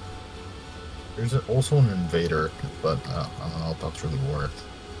 There's also an invader, but I don't know if that's really worth.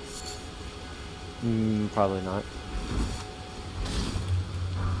 Probably not.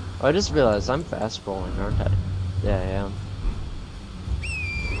 Oh, I just realized I'm fast rolling, aren't I? Yeah, I am.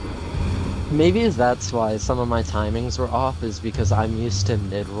 Maybe that's why some of my timings were off, is because I'm used to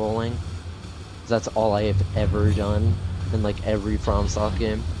mid-rolling. That's all I have ever done in like every FromSoft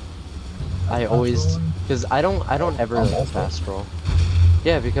game. I always, because I don't ever I'm like also- fast roll.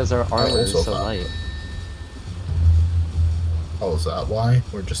 Yeah, because our armor is also so fast. light. Oh, is that why?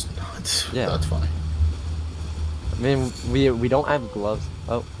 We're just nuts. Yeah. That's fine. I mean, we don't have gloves.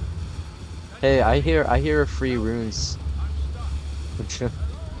 Oh, hey, I hear free runes.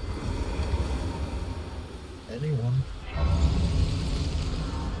 Anyone?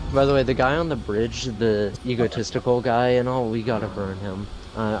 By the way, the guy on the bridge, the egotistical guy and all, we gotta burn him.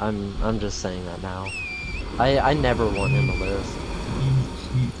 I'm just saying that now. I never want him to live.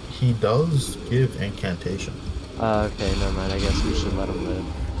 He does give incantation. Okay, never mind. I guess we should let him live.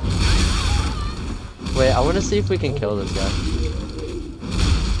 Wait, I want to see if we can kill this guy.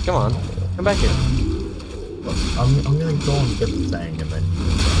 Come on, come back here. I'm gonna go and get the thing and then.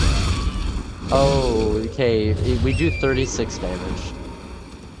 Oh, okay. We do 36 damage.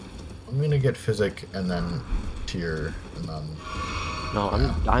 I'm gonna get physic and then tier and then. No,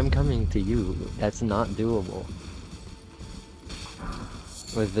 I'm coming to you. That's not doable.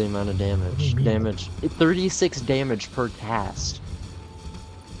 With the amount of damage. 36 damage per cast.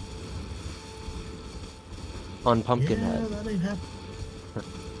 On Pumpkinhead. Yeah, that ain't happening.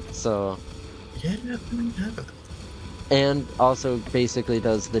 So. Yeah, that ain't happening. And also basically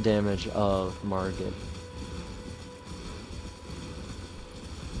does the damage of Margit.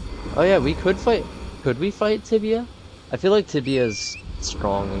 Oh yeah, we could fight. Could we fight Tibia? I feel like Tibia's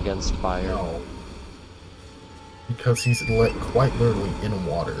strong against fire. No. Because he's quite literally in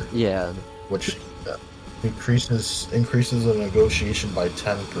water. Yeah. Which increases the negotiation by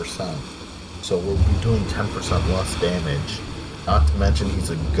 10%. So we'll be doing 10% less damage. Not to mention he's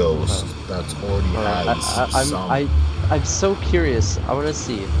a ghost that's already has some. I'm so curious. I want to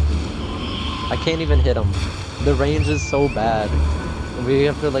see. I can't even hit him. The range is so bad. We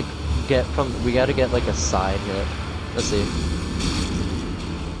have to like we gotta get like a side hit. Let's see.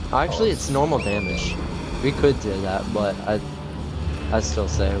 Actually, it's normal damage. We could do that, but I still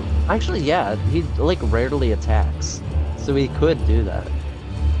say. Actually, yeah, he like rarely attacks, so we could do that.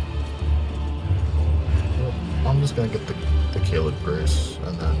 I'm just gonna get the Caleb Grace,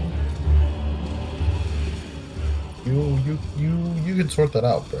 and then you can sort that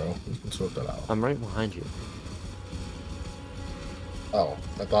out, bro. You can sort that out. I'm right behind you. Oh,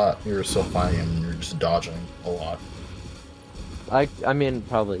 I thought you were still fighting him and you're just dodging a lot. I mean,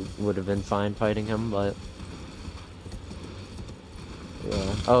 probably would have been fine fighting him, but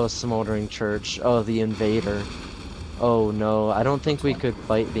yeah. Oh, Smoldering Church. Oh, the Invader. Oh no, I don't think we could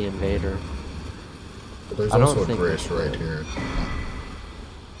fight the Invader. But there's also a Grace right here.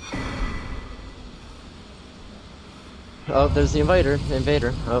 Oh, there's the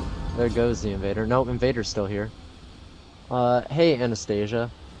Invader. Oh, there goes the Invader. Nope, Invader's still here. Hey, Anastasia.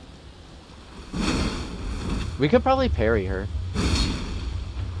 We could probably parry her.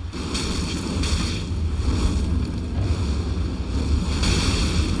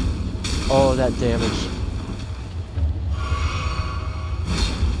 Oh, that damage.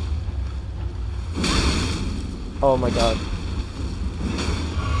 Oh my god.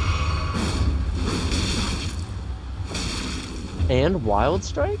 And Wild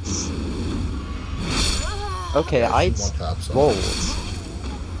Strikes? Okay, Yeah, I rolled.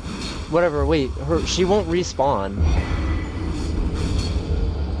 Whatever, wait, she won't respawn.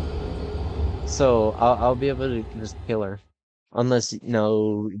 So, I'll be able to just kill her. Unless,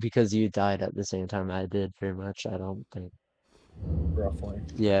 no, because you died at the same time I did, pretty much, I don't think. Roughly.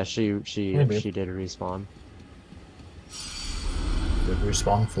 Yeah, she did respawn. Did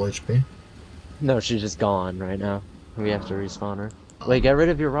respawn full HP? No, she's just gone right now. We have to respawn her. Wait, get rid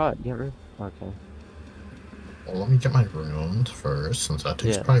of your rod. Get rid. Okay. Well, let me get my runes first, since that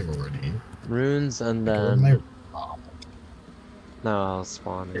takes priority. Runes and then. No, I'll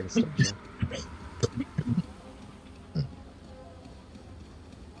spawn instead.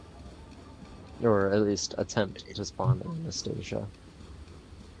 Or at least attempt to spawn Anastasia.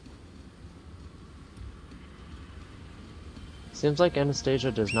 Seems like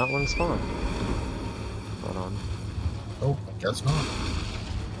Anastasia does not want to spawn. Hold on. Oh, I guess not.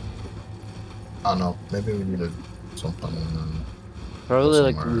 Oh no, maybe we needed something and then... Probably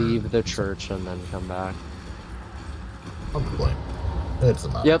like leave the church and then come back. Probably. It's a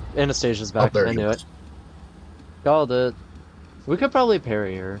matter. Yep, Anastasia's back. I knew it. Called it. We could probably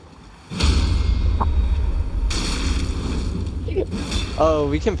parry her. Oh,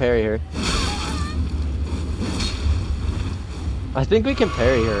 we can parry her. I think we can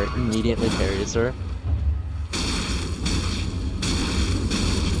parry her. Immediately parries her.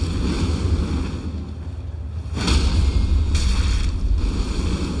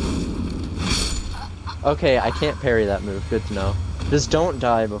 Okay, I can't parry that move. Good to know. Just don't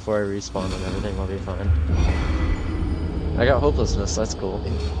die before I respawn and everything will be fine. I got hopelessness, that's cool.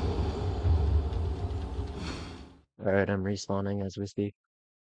 Alright, I'm respawning as we speak.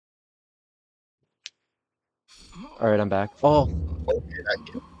 Alright, I'm back. Oh! Okay, that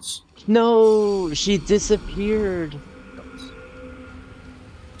kills. No! She disappeared!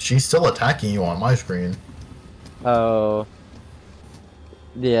 She's still attacking you on my screen. Oh.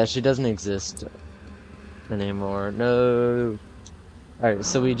 Yeah, she doesn't exist anymore. No. Alright,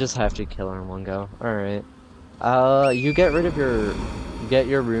 so we just have to kill her in one go. Alright. You get rid of your... Get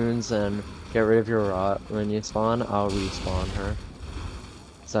your runes and get rid of your rot. When you spawn, I'll respawn her.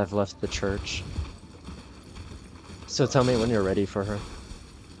 So I've left the church. So tell me when you're ready for her.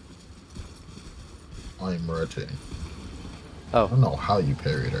 I'm ready. Oh. I don't know how you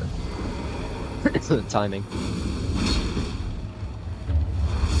parried her. It's the timing.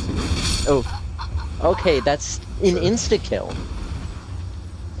 Oh. Okay, that's an insta-kill.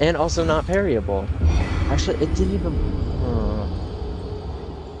 And also not parryable. Actually, it didn't even...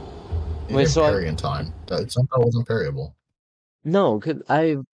 Wait, so parry in time. That somehow wasn't parryable. No, cause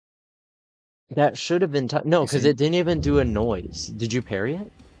that should have been time. No, because it didn't even do a noise. Did you parry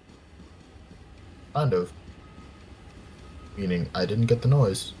it? Kind of. Meaning, I didn't get the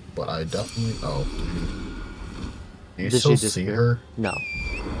noise, but I definitely... Oh, do you still see her? No.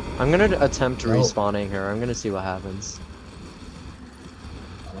 I'm gonna attempt respawning her. I'm gonna see what happens.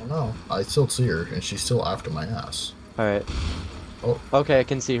 I don't know. I still see her, and she's still after my ass. Alright. Oh. Okay, I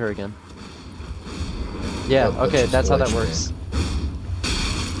can see her again. Yeah, okay, that's how that works.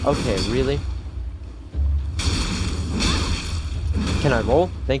 Okay, really? Can I roll?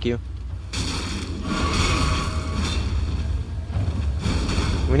 Thank you.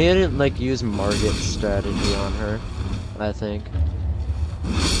 We need to, like, use Margit's strategy on her, I think.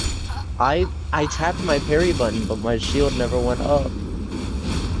 I tapped my parry button, but my shield never went up.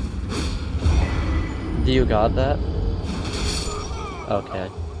 Do you got that? Okay.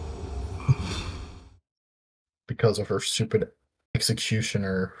 Because of her stupid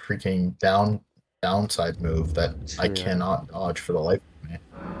executioner freaking downside move that I cannot dodge for the life of me.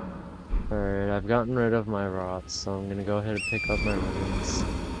 Alright, I've gotten rid of my rots, so I'm gonna go ahead and pick up my runes.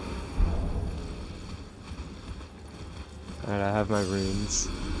 Alright, I have my runes.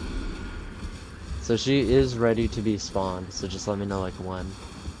 So she is ready to be spawned, so just let me know, like, when.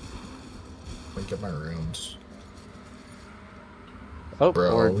 Let me get my runes. Oh,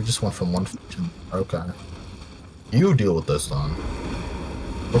 bro, we just went from one to... Okay. You deal with this, then.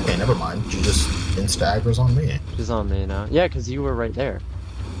 Okay, never mind. She just insta-aggro's on me. She's on me now. Yeah, because you were right there.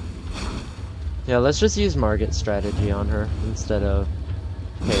 Yeah, let's just use Margit's strategy on her instead of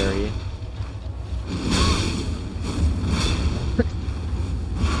parry.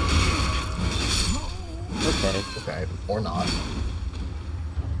 Okay. Okay, or not.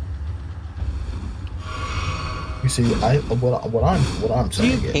 You see, what I'm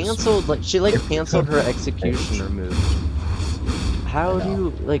saying is... She canceled, like, she, like, canceled her executioner move. How do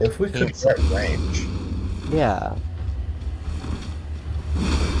you, like, if we could get range... Yeah.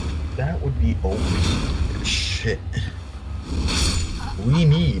 That would be OP. Shit. We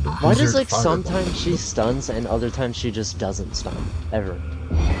need... Why does, like, sometimes she stuns and other times she just doesn't stun? Ever.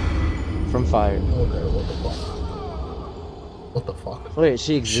 From fire. Okay, what the fuck? What the fuck? Wait,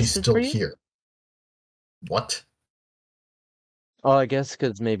 she existed She's still for you? here. What? Oh, I guess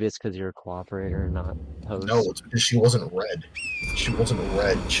maybe it's because you're a cooperator, not host. No, it's because she wasn't red. She wasn't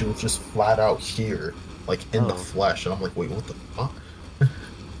red. She was just flat out here, like in the flesh. And I'm like, wait, what the fuck?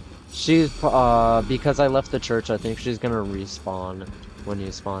 She's because I left the church. I think she's gonna respawn when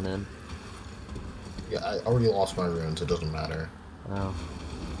you spawn in. Yeah, I already lost my runes. It doesn't matter. Oh.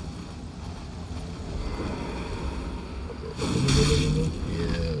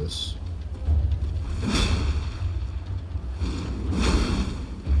 Yes.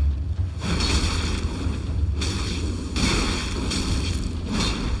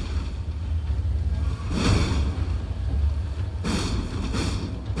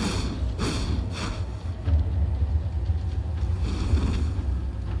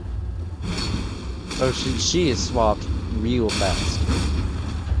 Oh, she is swapped real fast.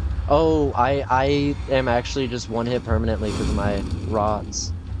 Oh, I am actually just one hit permanently because of my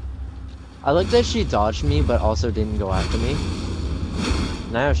rods. I like that she dodged me, but also didn't go after me.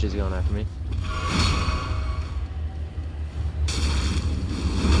 Now she's going after me.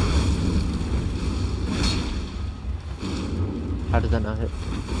 How did that not hit?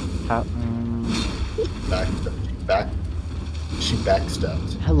 How? She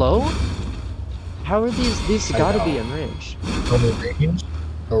backstepped. Hello? How are these gotta be in range?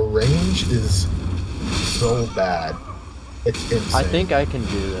 The range is so bad. It's insane. I think I can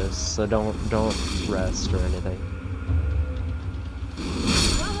do this, so don't rest or anything.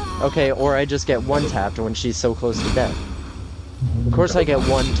 Okay, or I just get one tapped when she's so close to death. Of course I get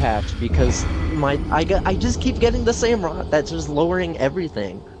one tapped because I just keep getting the same rot that's just lowering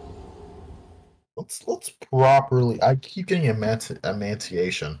everything. let's properly. I keep getting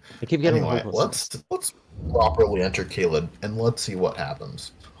emanciation. I keep getting Anyway, hopelessness. let's properly enter Caleb and let's see what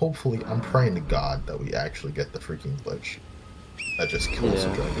happens. Hopefully, I'm praying to God that we actually get the freaking glitch that just kills the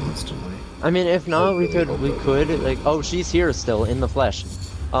Yeah. dragon instantly. I mean, if not, we really could like. Oh, she's here still in the flesh.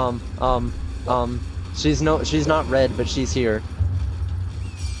 She's not red, but she's here.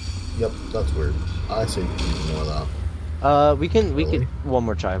 Yep, that's weird. I say ignore that. We could Really? one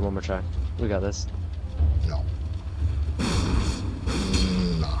more try. We got this. No.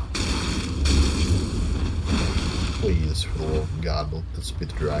 Nah. Please, for the love of God, let this be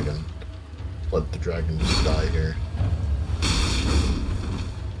the dragon. Let the dragon just die here.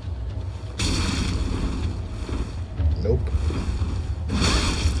 Nope.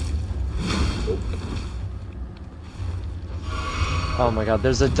 Nope. Oh my god,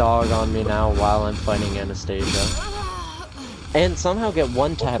 there's a dog on me now while I'm fighting Anastasia. And somehow get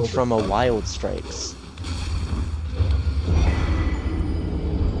one tapped from a wild strikes.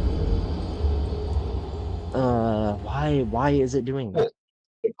 Why is it doing that?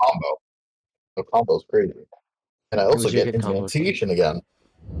 The combo. The combo's crazy. And I also Would you get get comboed? Incantation again.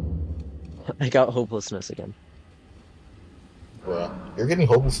 I got hopelessness again. Bruh. You're getting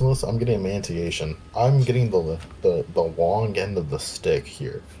hopelessness, I'm getting Emanciation. I'm getting the long end of the stick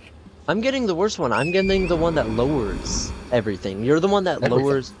here. I'm getting the worst one. I'm getting the one that lowers everything. You're the one that Everything.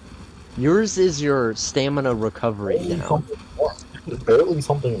 lowers... Yours is your stamina recovery now. Barely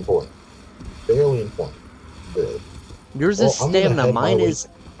something important. Barely important. Barely. Yours Well, is I'm gonna stamina. head my Mine way- is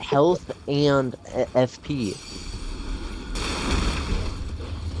health and FP.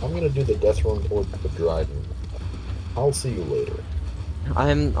 I'm gonna do the death run towards the dragon. I'll see you later.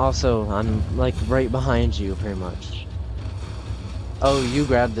 I'm like right behind you, pretty much. Oh, you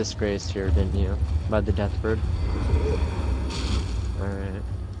grabbed this grace here, didn't you? By the death bird? Alright.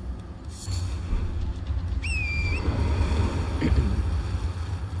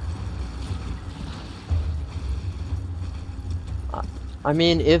 I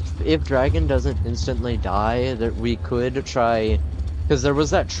mean, if dragon doesn't instantly die, that we could try, because there was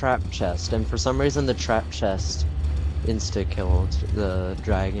that trap chest, and for some reason the trap chest insta-killed the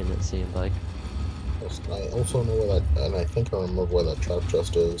dragon, it seemed like. I also know where that, and I think I remember where that trap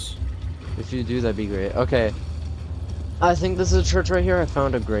chest is. If you do, that'd be great. Okay. I think this is a church right here. I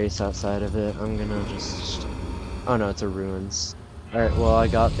found a grace outside of it. I'm gonna just... Oh no, it's a ruins. Alright, well, I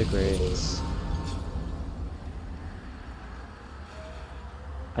got the grace.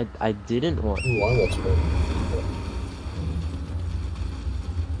 I didn't want... Ooh, I lost one.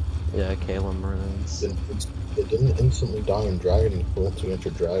 Yeah, Caleb ruins. It didn't instantly die in dragon once we enter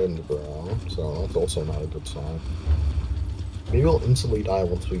dragon's brow, so that's also not a good sign. Maybe it'll instantly die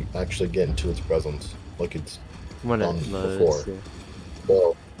once we actually get into its presence, like it's When done it before. loads, yeah.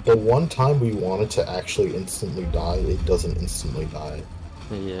 Well, the one time we want it to actually instantly die, it doesn't instantly die.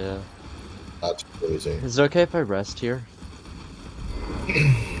 Yeah. That's crazy. Is it okay if I rest here?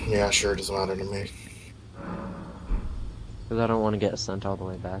 Yeah, sure, it doesn't matter to me. Because I don't want to get sent all the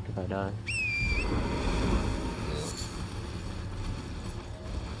way back if I die.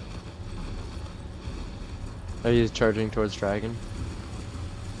 Are you charging towards dragon?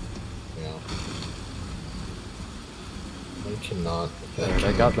 Yeah. I cannot. Alright,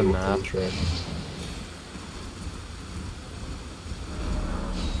 I got the map.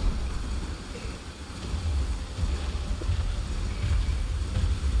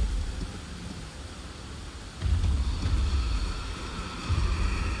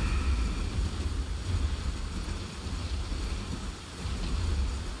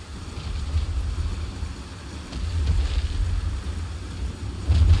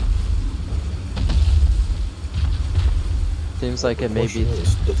 Seems like it may be...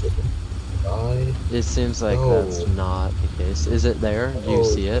 It seems like that's not the case. Is it there? Do you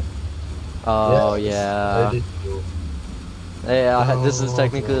see it? Oh, yeah. Yeah, this is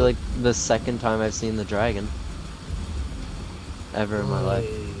technically like the second time I've seen the dragon. Ever in my life.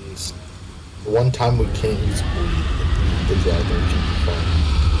 One time we can't use bleed. The dragon can be fun.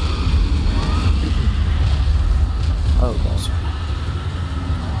 Oh, gosh.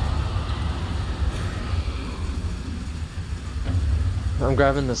 I'm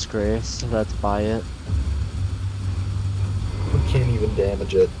grabbing this grace, that's by it. We can't even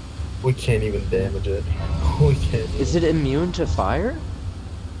damage it. We can't even damage it. We can't. Is it immune to fire?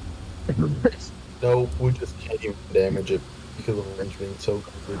 No, we just can't even damage it because of range being so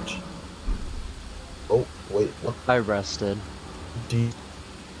garbage. Oh, wait, what? I rested.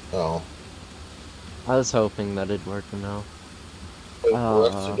 Oh. I was hoping that it'd work, no. Wait,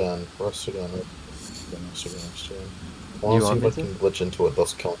 rest again. Rest again. Rest again. I wanna see if I can glitch into it,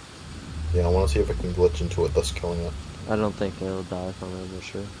 thus kill. Yeah, I want to see if I can glitch into it, thus killing it. I don't think it'll die from it for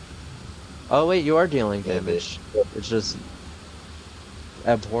sure. Oh wait, you are dealing Maybe. damage. It's just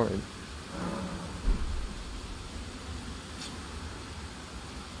abhorrent.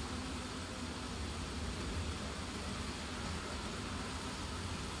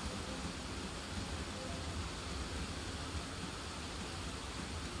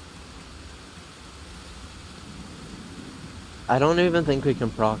 I don't even think we can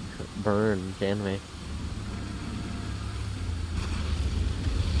proc burn, can we?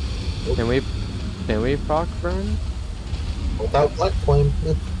 Nope. Can we proc burn? Without Black Flame.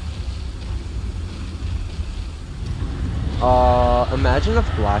 Imagine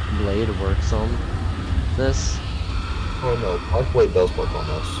if Black Blade works on this. Oh no, Black Blade does work on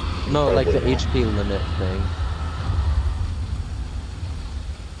this. No, like the Incredibly well. HP limit thing.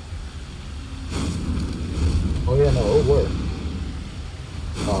 Oh yeah, no, it'll work.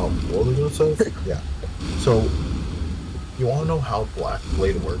 What were we gonna say? Yeah. So, you wanna know how Black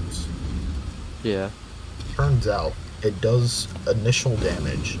Blade works? Yeah. Turns out, it does initial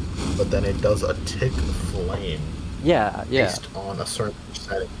damage, but then it does a tick flame Yeah, yeah. based on a certain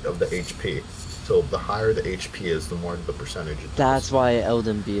percentage of the HP. So the higher the HP is, the more the percentage it does. That's why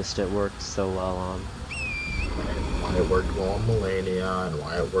Elden Beast it worked so well on. And why it worked well on Melania, and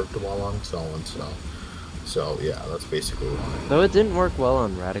why it worked well on so-and-so. So, yeah, that's basically why. Though it didn't work well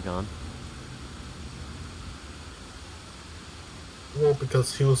on Radagon. Well,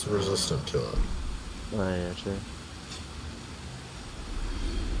 because he was resistant to it. Oh yeah, true.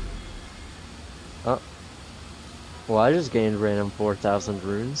 Oh. Well, I just gained random 4,000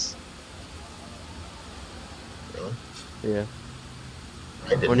 runes. Really? Yeah. I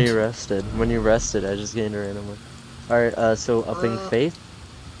didn't. When you rested, I just gained a random one. Alright, so upping faith?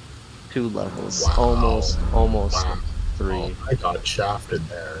 2 levels. Wow. Almost Wow. 3. Oh, I got shafted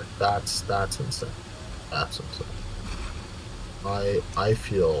there. That's insane. That's insane. I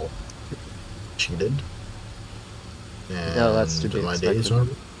feel cheated. And No, that's to be my expected. days are.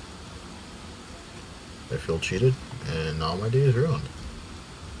 I feel cheated, and now my day is ruined.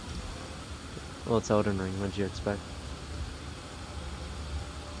 Well, it's Elden Ring, what'd you expect?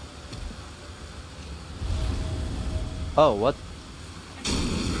 Oh, what?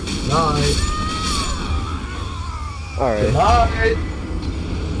 Night. Alright. Night.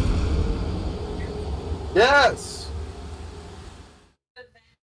 Yes.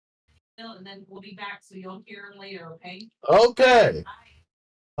 And then we'll be back, so you'll hear him later, okay? Okay.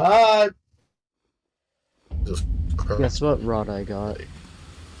 Bye. Just crap. Guess what rod I got?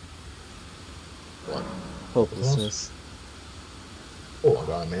 What? Hopelessness. Oh, I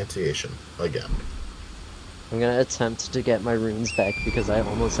got Emanciation again. I'm gonna attempt to get my runes back because I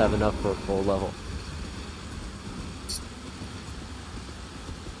almost have enough for a full level.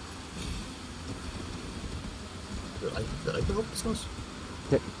 Did I get Hopelessness?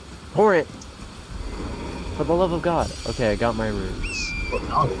 Pour it! For the love of God. Okay, I got my runes. Well,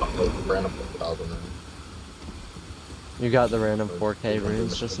 now I got like random 4,000 runes. You got the random 4K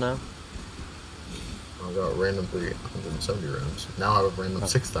runes just now? I got random 370 runes. Now I have random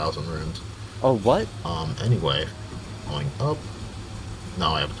 6,000 runes. Oh, what? Anyway, going up.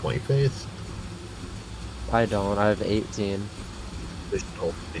 Now I have 20 faith. I don't. I have 18. This should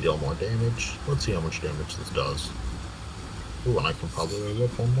hopefully deal more damage. Let's see how much damage this does. Ooh, and I can probably go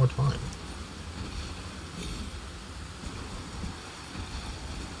up one more time.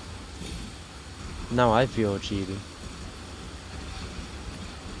 Now I feel cheaty.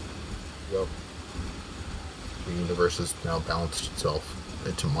 Yep. The universe has now balanced itself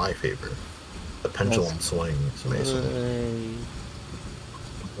into my favor. The pendulum swing is amazing.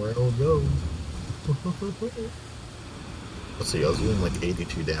 Where it'll go. Let's see, I was doing like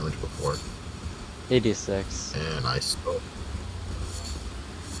 82 damage before, 86. and I still.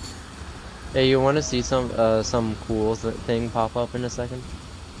 Hey, you want to see some cool thing pop up in a second?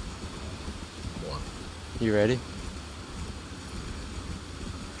 One. You ready?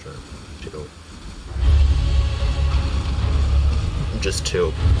 Sure. 2. Just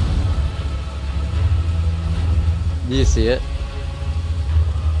 2. Do you see it?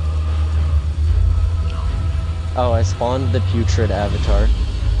 No. Oh, I spawned the putrid avatar.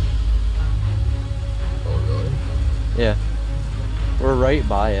 Oh, really? Yeah. We're right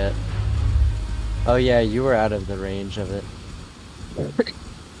by it. Oh yeah, you were out of the range of it.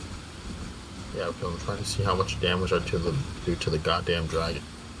 Yeah, okay, I'm trying to see how much damage I do to the goddamn dragon.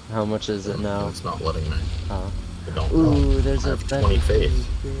 How much is it And now? it's not letting me. Oh. I don't Ooh, know. there's I a have 20 faith.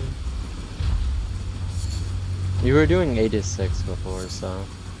 You were doing 86 before, so.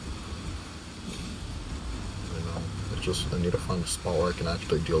 I know. It I need to find a spot where I can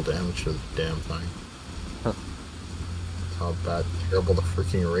actually deal damage to the damn thing. Huh. That's how bad, terrible the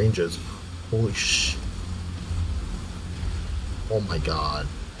freaking range is. Holy sh! Oh my god.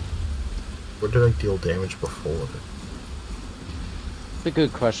 Where did I deal damage before? It's a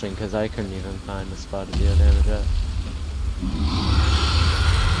good question, because I couldn't even find a spot to deal damage at.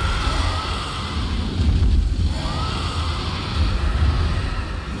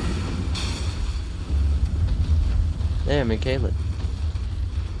 Hey, I'm in Caleb.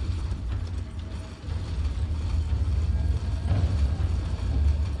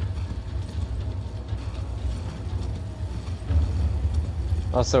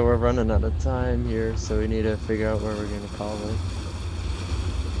 Also, we're running out of time here, so we need to figure out where we're gonna call it.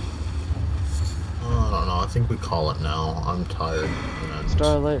 I don't know. I think we call it now. I'm tired. And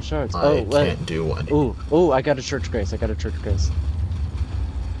Starlight Shards. I Oh, wait. can't do anything. Ooh, I got a Church Grace. I got a Church Grace.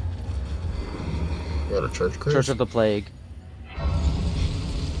 You got a Church Grace? Church of the Plague.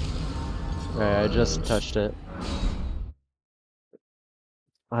 Alright, I just touched it.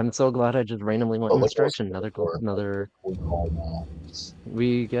 I'm so glad I just randomly went in this direction. Another.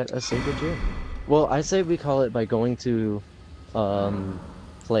 We get a sacred gem. Well, I say we call it by going to,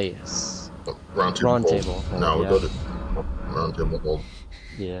 place. Round table. No, we yeah. go to round table hold.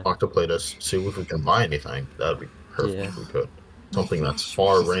 Yeah. Talk to Platus. See if we can buy anything. That'd be perfect Yeah. if we could. Something that's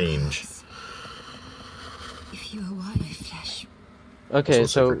far range. If you are my flesh. Okay,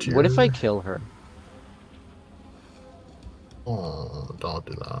 so sacred what if I tier? kill her? Oh, don't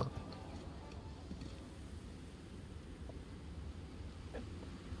do that.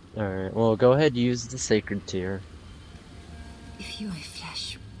 Alright, well, go ahead, use the sacred tier. If you are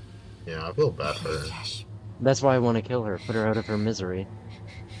flesh. Yeah, I feel bad for her. Flesh. That's why I want to kill her, put her out of her misery.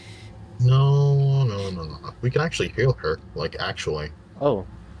 No. We can actually heal her. Like, actually. Oh,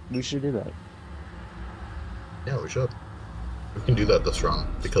 we should do that. Yeah, we should. We can do that this round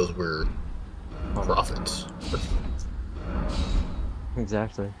because we're prophets.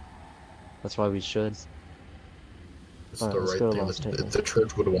 Exactly. That's why we should. It's Alright, the let's right go thing. Lost Table. The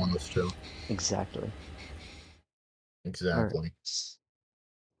church would want us to. Exactly. Exactly.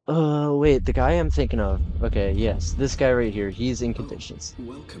 Wait, the guy I'm thinking of. Okay, yes, this guy right here. He's Incantations.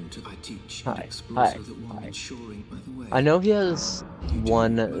 Welcome to I teach Hi. and explore Hi. so that one Hi. ensuring by the way. I know he has You do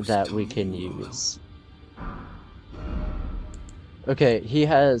one most that we time can you are use. Okay, he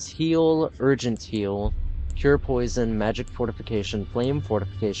has Heal, Urgent Heal, Cure Poison, Magic Fortification, Flame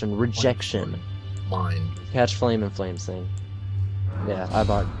Fortification, Rejection, Mine. Catch Flame, and Flame Sling. Yeah, I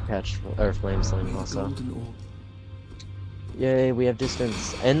bought Catch or Flame Sling also. Golden orb. Yay, we have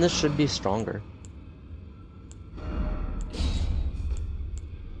distance, and this should be stronger.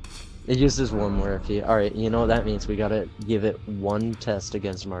 It uses one more if you. Alright, you know what that means? We gotta give it one test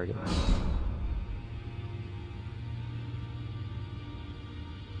against Margit.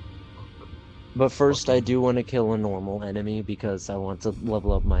 But first, I do want to kill a normal enemy because I want to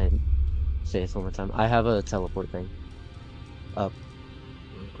level up my faith one more time. I have a teleport thing. Up.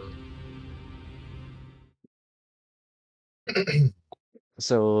 Okay.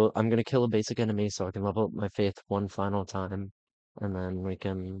 So I'm gonna kill a basic enemy so I can level up my faith one final time, and then we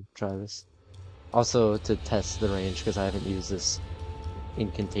can try this. Also to test the range because I haven't used this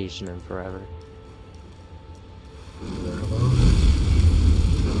incantation in forever.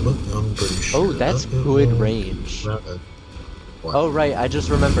 I'm pretty sure Oh, that's good range. Oh right, I just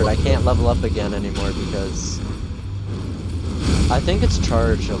remembered I can't level up again anymore because I think it's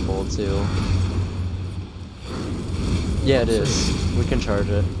chargeable too. Yeah, it is. We can charge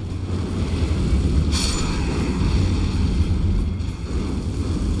it.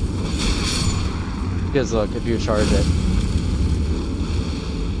 Because look, if you charge it.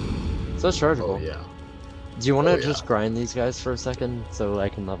 So it's chargeable. Oh, yeah. Do you want to Oh, yeah. just grind these guys for a second so I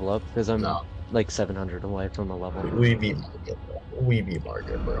can level up? Because I'm No. like 700 away from a level. We beat Margit, bro. We beat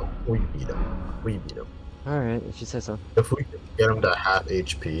Margit, bro. We beat him. We beat him. Alright, if you say so. If we can get him to half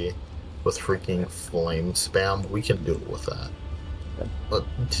HP with freaking flame spam, we can do it with that. But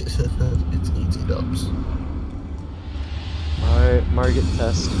it's easy dubs. Alright, Margit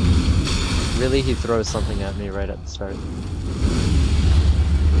test. Really, he throws something at me right at the start.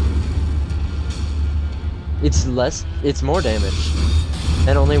 It's more damage.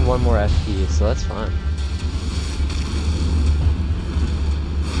 And only one more FP, so that's fine.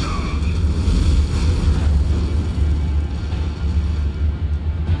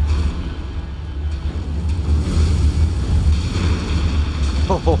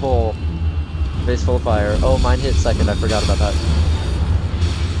 Oh, base full of fire. Oh, mine hit second. I forgot about that.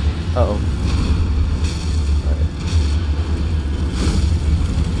 Uh-oh. Alright.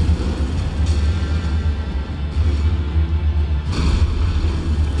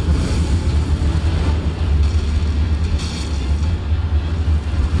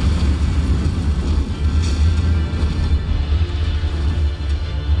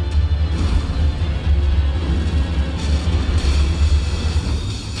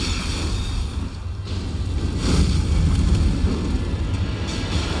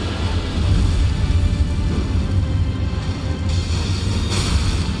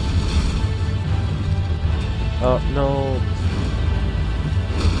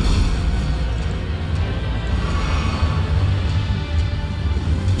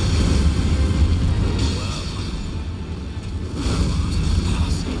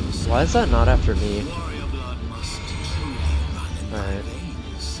 Why is that not after me? Warrior blood must truly run in my Alright.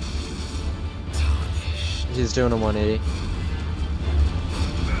 veins. Tarnished. He's doing a 180.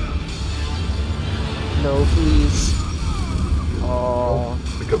 No, please. Oh.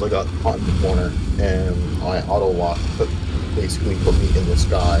 Because I got caught in the corner and my auto lock basically put me in the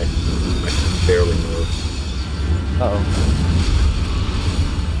sky. I can barely move. Uh-oh.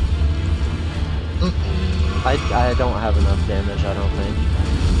 I don't have enough damage, I don't think.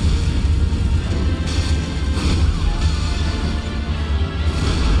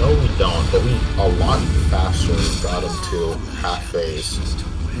 No, we don't, but we a lot faster got him to half phase.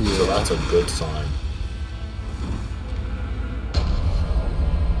 So that's a good sign.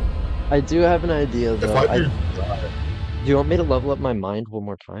 I do have an idea If though. I Do did, you want me to level up my mind one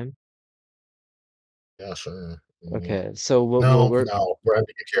more time? yeah, sure. Okay, so what No, we're we're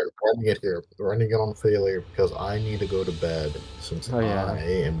ending it here. We're ending it here. We're ending it on failure because I need to go to bed since Oh, yeah. I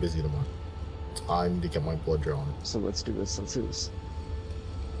am busy tomorrow. I need to get my blood drawn So let's do this. Let's do this.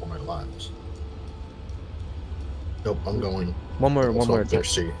 for my lives. Nope, I'm going. One more I'm attempt.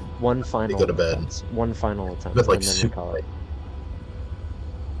 thirsty. One final go to bed. attempt. One final attempt, But, like, and then we super call it.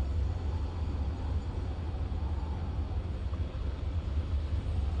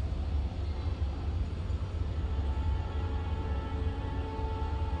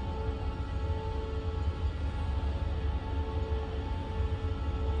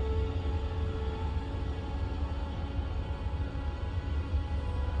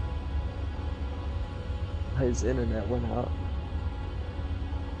 His internet went out.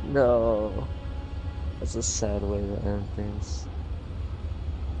 No. That's a sad way to end things.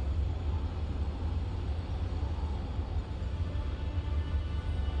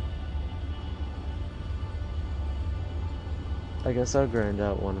 I guess I'll grind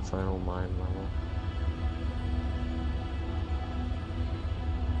out one final mind level.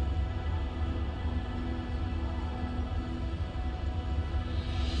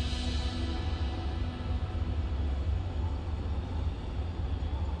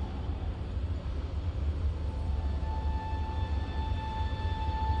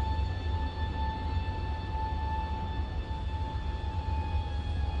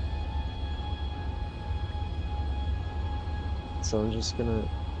 So I'm just gonna,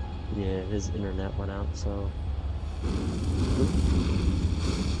 yeah, his internet went out, so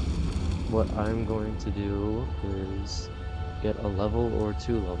what I'm going to do is get a level or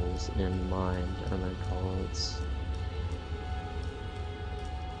 2 levels in mind, and then call it,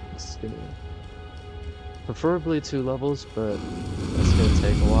 it's gonna, preferably 2 levels, but it's gonna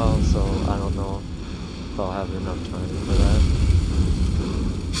take a while, so I don't know if I'll have enough time for that.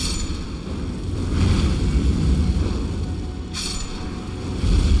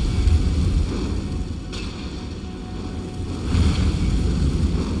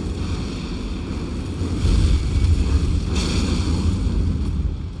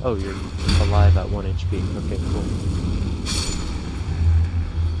 Oh, you're alive at 1 HP. Okay, cool.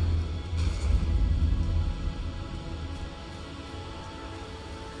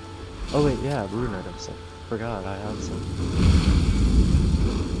 Oh wait, yeah, rune items. I forgot I had some.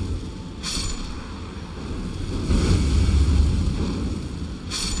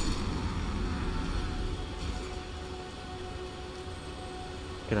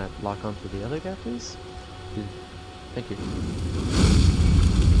 Can I lock onto the other guy, please? Thank you.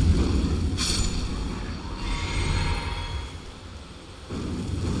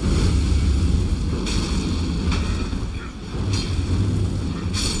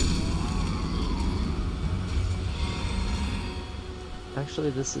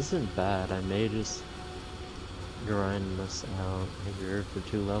 Actually, this isn't bad. I may just grind this out here for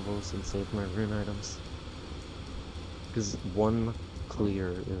 2 levels and save my rune items. Because 1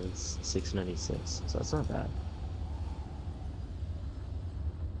 clear is 696, so that's not bad.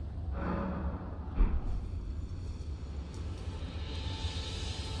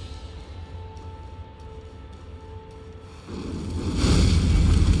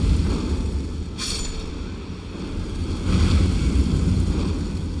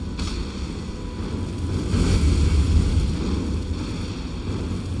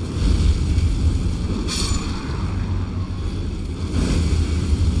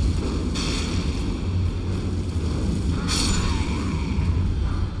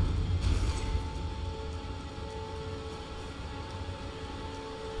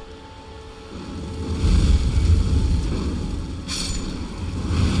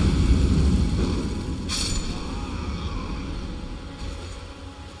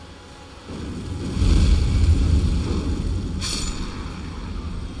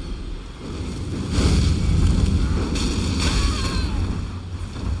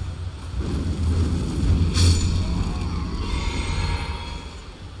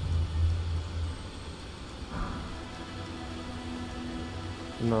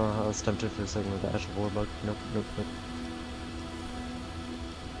 No, I was tempted for a second with the Ash of Warbug. Nope, nope, nope.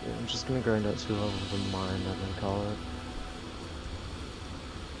 Yeah, I'm just gonna grind out 2 levels of mine and then call it.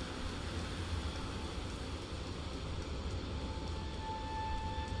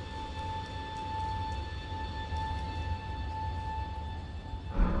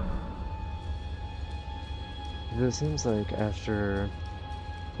 It seems like after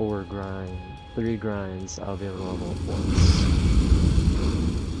 3 grinds, I'll be able to level up once.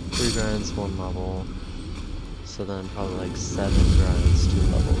 3 grinds, 1 level. So then probably like 7 grinds, 2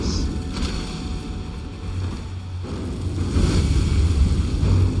 levels.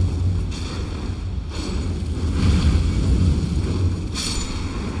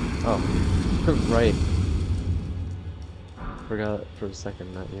 Oh, right. Forgot for a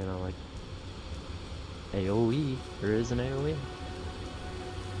second that, you know, like, AoE. There is an AoE.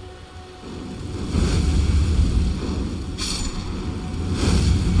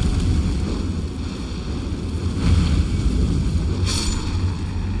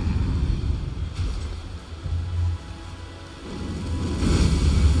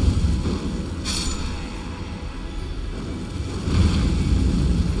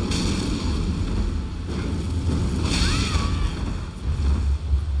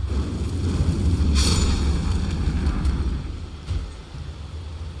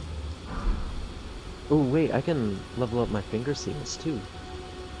 Oh wait, I can level up my finger seals too.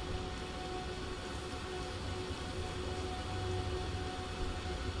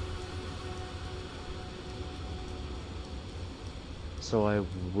 So I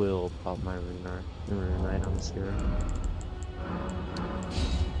will pop my rune items here.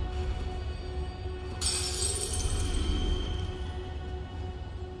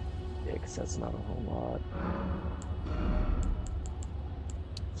 Yeah, 'cause that's not a whole lot.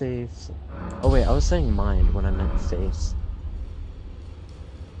 Faith. Oh wait, I was saying mind when I meant face.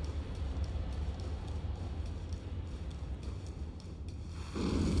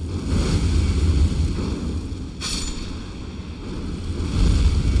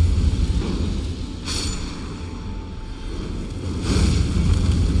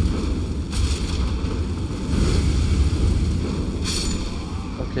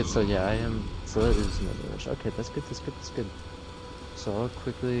 Okay, so yeah, I am. So that is no damage. Okay, that's good, that's good, that's good. So I'll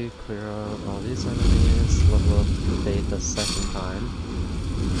quickly clear out all these enemies, level up Faith a second time.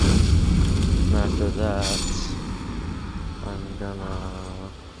 And after that, I'm gonna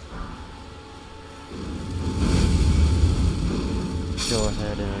go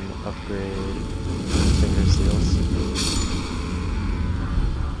ahead and upgrade finger seals.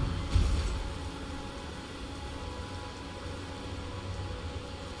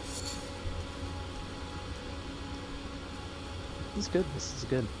 This is good, this is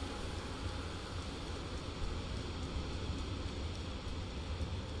good.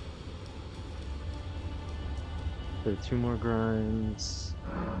 So 2 more grinds,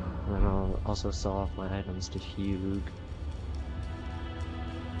 and then I'll also sell off my items to Hugh.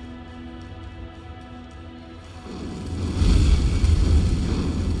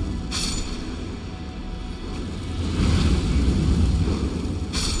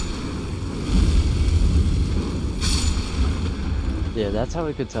 Yeah, that's how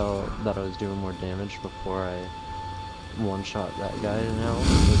I could tell that I was doing more damage before I one-shot that guy now,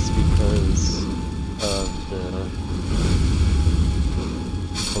 was because of the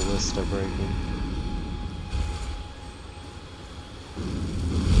ballista breaking.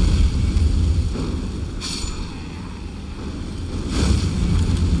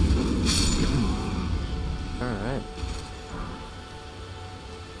 Alright.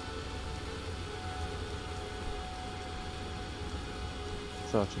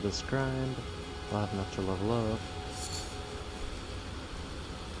 So after this grind, I'll have enough to level up.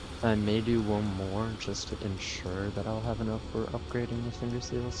 I may do 1 more just to ensure that I'll have enough for upgrading the finger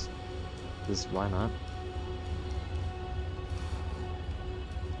seals. Because why not?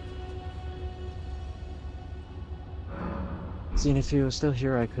 Seeing if he was still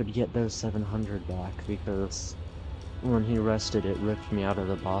here, I could get those 700 back, because when he rested, it ripped me out of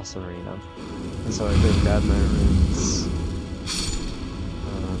the boss arena. And so I could grab my runes.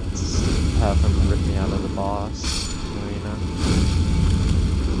 Have him rip me out of the boss arena.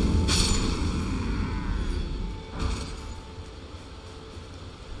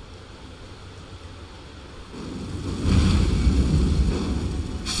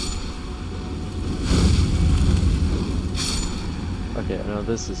 Okay, I know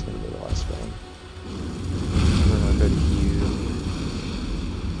this is gonna be the last one. And then I'll go to you.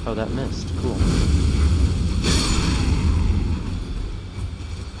 Oh, that missed. Cool.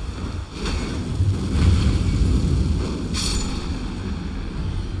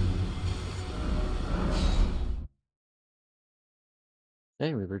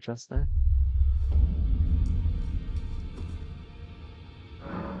 Hey, we were just there.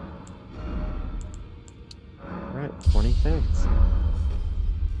 Alright, 25th.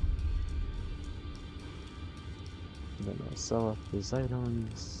 And then I'll sell off these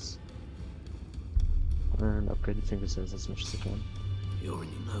items. And upgrade the finger says as much as I can. You're in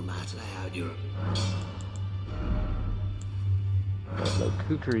your nomad layout, you're... Got no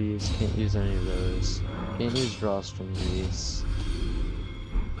kookeries, can't use any of those. Can't use drawstring grease.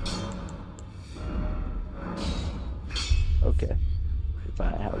 Okay. If I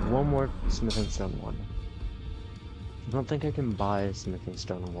have one more smithing stone one. I don't think I can buy smithing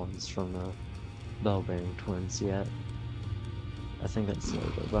stone ones from the bell bearing twins yet. I think that's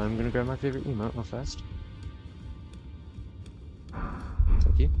later, but I'm gonna grab my favorite emote real fast.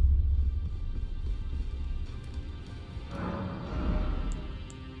 Thank you.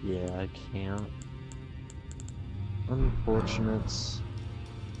 Yeah, I can't. Unfortunate.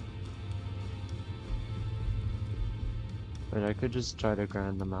 But I could just try to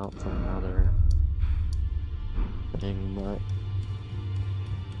grind them out for another thing, but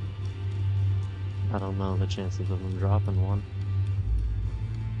I don't know the chances of them dropping one.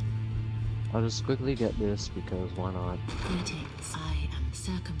 I'll just quickly get this because why not? Greetings. I am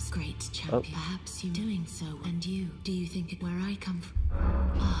Great champion. Perhaps you doing so, and you. Do you think it where I come from?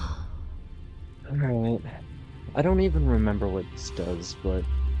 Ah. Alright. I don't even remember what this does, but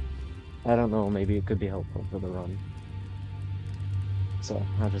I don't know, maybe it could be helpful for the run. So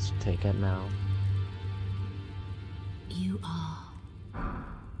I'll just take it now. You are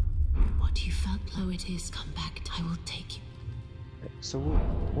what you felt. Though it is come back, I will take you. So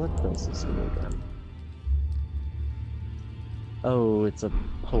what does this do again? Oh, it's a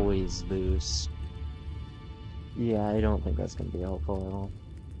poise boost. Yeah, I don't think that's gonna be helpful at all.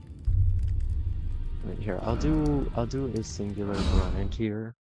 Right here, I'll do a singular grind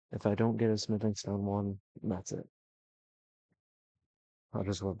here. If I don't get a smithing stone one, that's it. I'll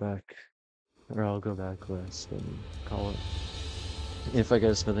just go back, or I'll go back west and call it. If I get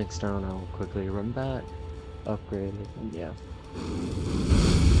a smithing stone, I'll quickly run back, upgrade it, and yeah.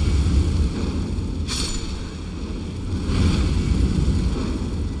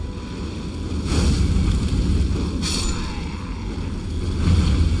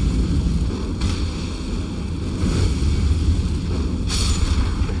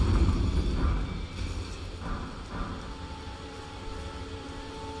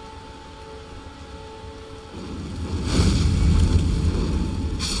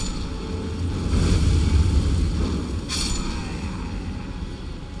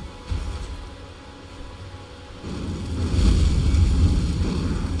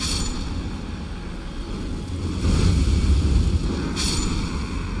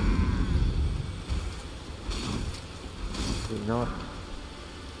 You know what?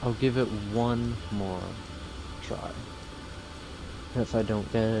 I'll give it one more try. If I don't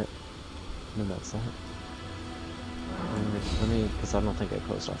get it, then that's that. Let me, because I don't think I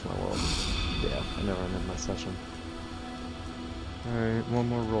closed off my world. Yeah, I never ended my session. Alright, one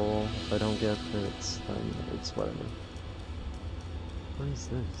more roll. If I don't get it, then it's whatever. What is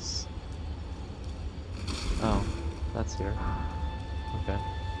this? Oh, that's here. Okay.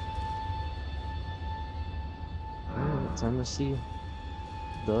 Alright, time to see.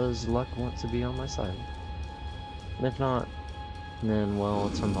 Does luck want to be on my side? And if not, then, well,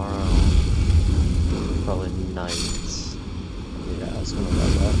 tomorrow, probably night. Yeah, I was gonna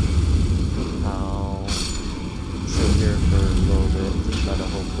love that. I'll sit here for a little bit to try to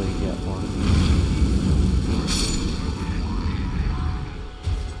hopefully get one.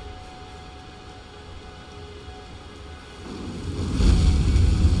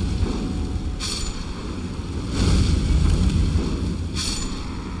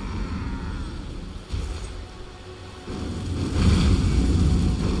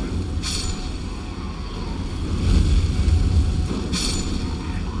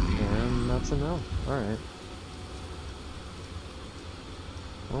 That's a no. Alright.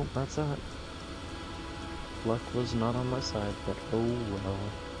 Well, that's that. Luck was not on my side, but oh well.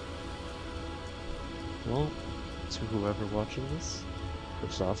 Well, to whoever watching this,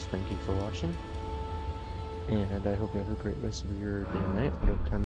 first off, thank you for watching. And I hope you have a great rest of your day and night, whatever time